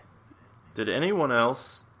 Filler. Did anyone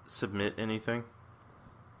else submit anything?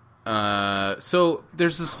 So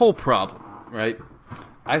there's this whole problem, right?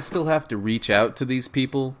 I still have to reach out to these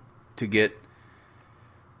people to get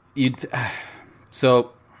you.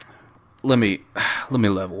 So let me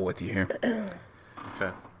level with you here.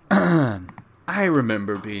 Okay. I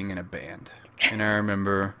remember being in a band, and I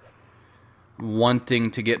remember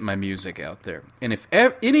wanting to get my music out there. And if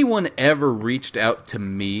anyone ever reached out to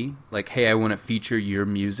me, like, hey, I want to feature your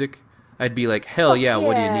music, I'd be like, hell yeah,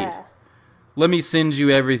 what do you need? Let me send you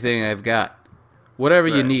everything I've got. Whatever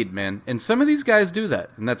you need, man. And some of these guys do that,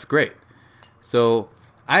 and that's great. So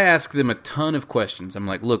I ask them a ton of questions. I'm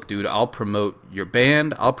like, look, dude, I'll promote your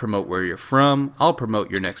band. I'll promote where you're from. I'll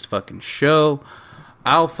promote your next fucking show.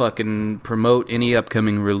 I'll fucking promote any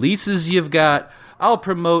upcoming releases you've got. I'll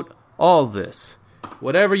promote all this.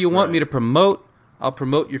 Whatever you want me to promote, I'll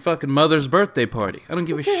promote your fucking mother's birthday party. I don't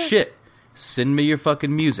give a shit. Send me your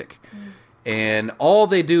fucking music. And all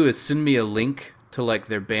they do is send me a link to, like,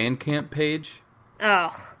 their Bandcamp page.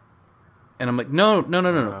 Oh. And I'm like, no.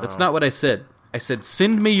 That's not what I said. I said,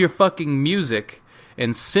 send me your fucking music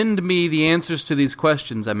and send me the answers to these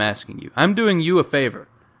questions I'm asking you. I'm doing you a favor.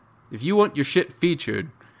 If you want your shit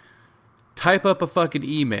featured, type up a fucking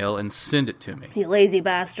email and send it to me. You lazy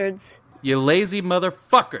bastards. You lazy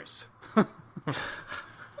motherfuckers.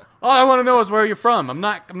 All I want to know is where you're from. I'm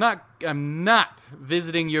not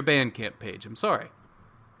visiting your Bandcamp page. I'm sorry.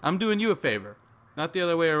 I'm doing you a favor, not the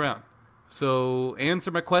other way around. So answer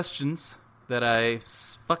my questions that I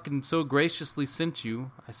fucking so graciously sent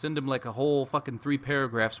you. I send them like a whole fucking 3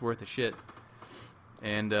 paragraphs worth of shit.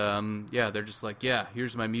 And, they're just like, yeah,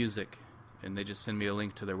 here's my music. And they just send me a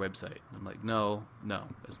link to their website. I'm like, no,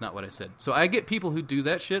 that's not what I said. So I get people who do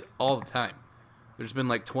that shit all the time. There's been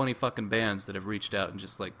like 20 fucking bands that have reached out and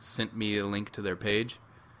just like sent me a link to their page.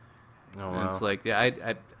 Oh, wow. And it's like,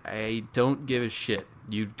 yeah, I don't give a shit.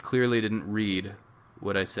 You clearly didn't read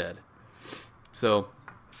what I said. So,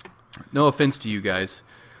 no offense to you guys.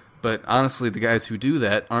 But honestly, the guys who do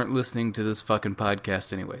that aren't listening to this fucking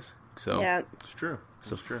podcast anyways. So, Yeah. It's true.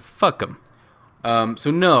 So It's true. fuck them.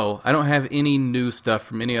 So no, I don't have any new stuff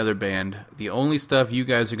from any other band. The only stuff you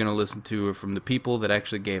guys are going to listen to are from the people that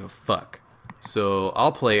actually gave a fuck. So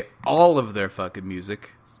I'll play all of their fucking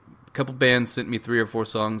music. A couple bands sent me 3 or 4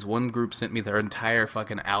 songs. One group sent me their entire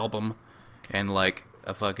fucking album and like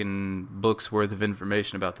a fucking book's worth of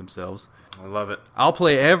information about themselves. I love it. I'll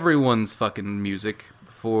play everyone's fucking music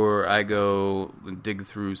before I go and dig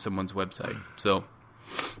through someone's website. So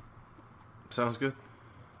Sounds good.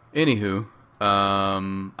 anywho,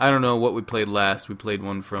 I don't know what we played last. We played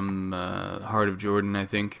one from Heart of Jordan, I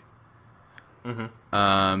think. So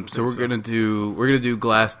we're gonna do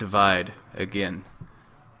Glass Divide again.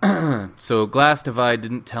 So Glass Divide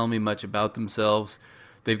didn't tell me much about themselves.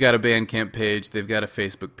 They've got a Bandcamp page. They've got a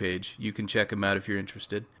Facebook page. You can check them out if you're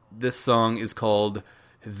interested. This song is called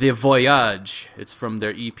The Voyage. It's from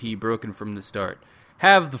their EP Broken from the Start.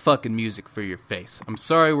 Have the fucking music for your face. I'm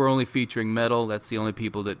sorry we're only featuring metal. That's the only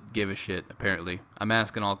people that give a shit, apparently. I'm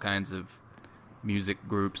asking all kinds of music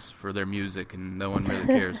groups for their music, and no one really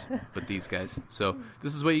cares but these guys. So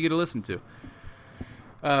this is what you get to listen to.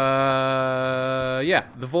 The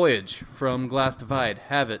Voyage from Glass Divide.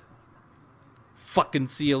 Have it. Fucking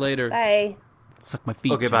see you later. Bye. Suck my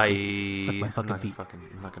feet. Okay, Jesse. bye. Suck my fucking feet.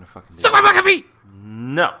 I'm not gonna fucking do Suck my fucking feet!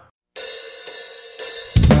 No.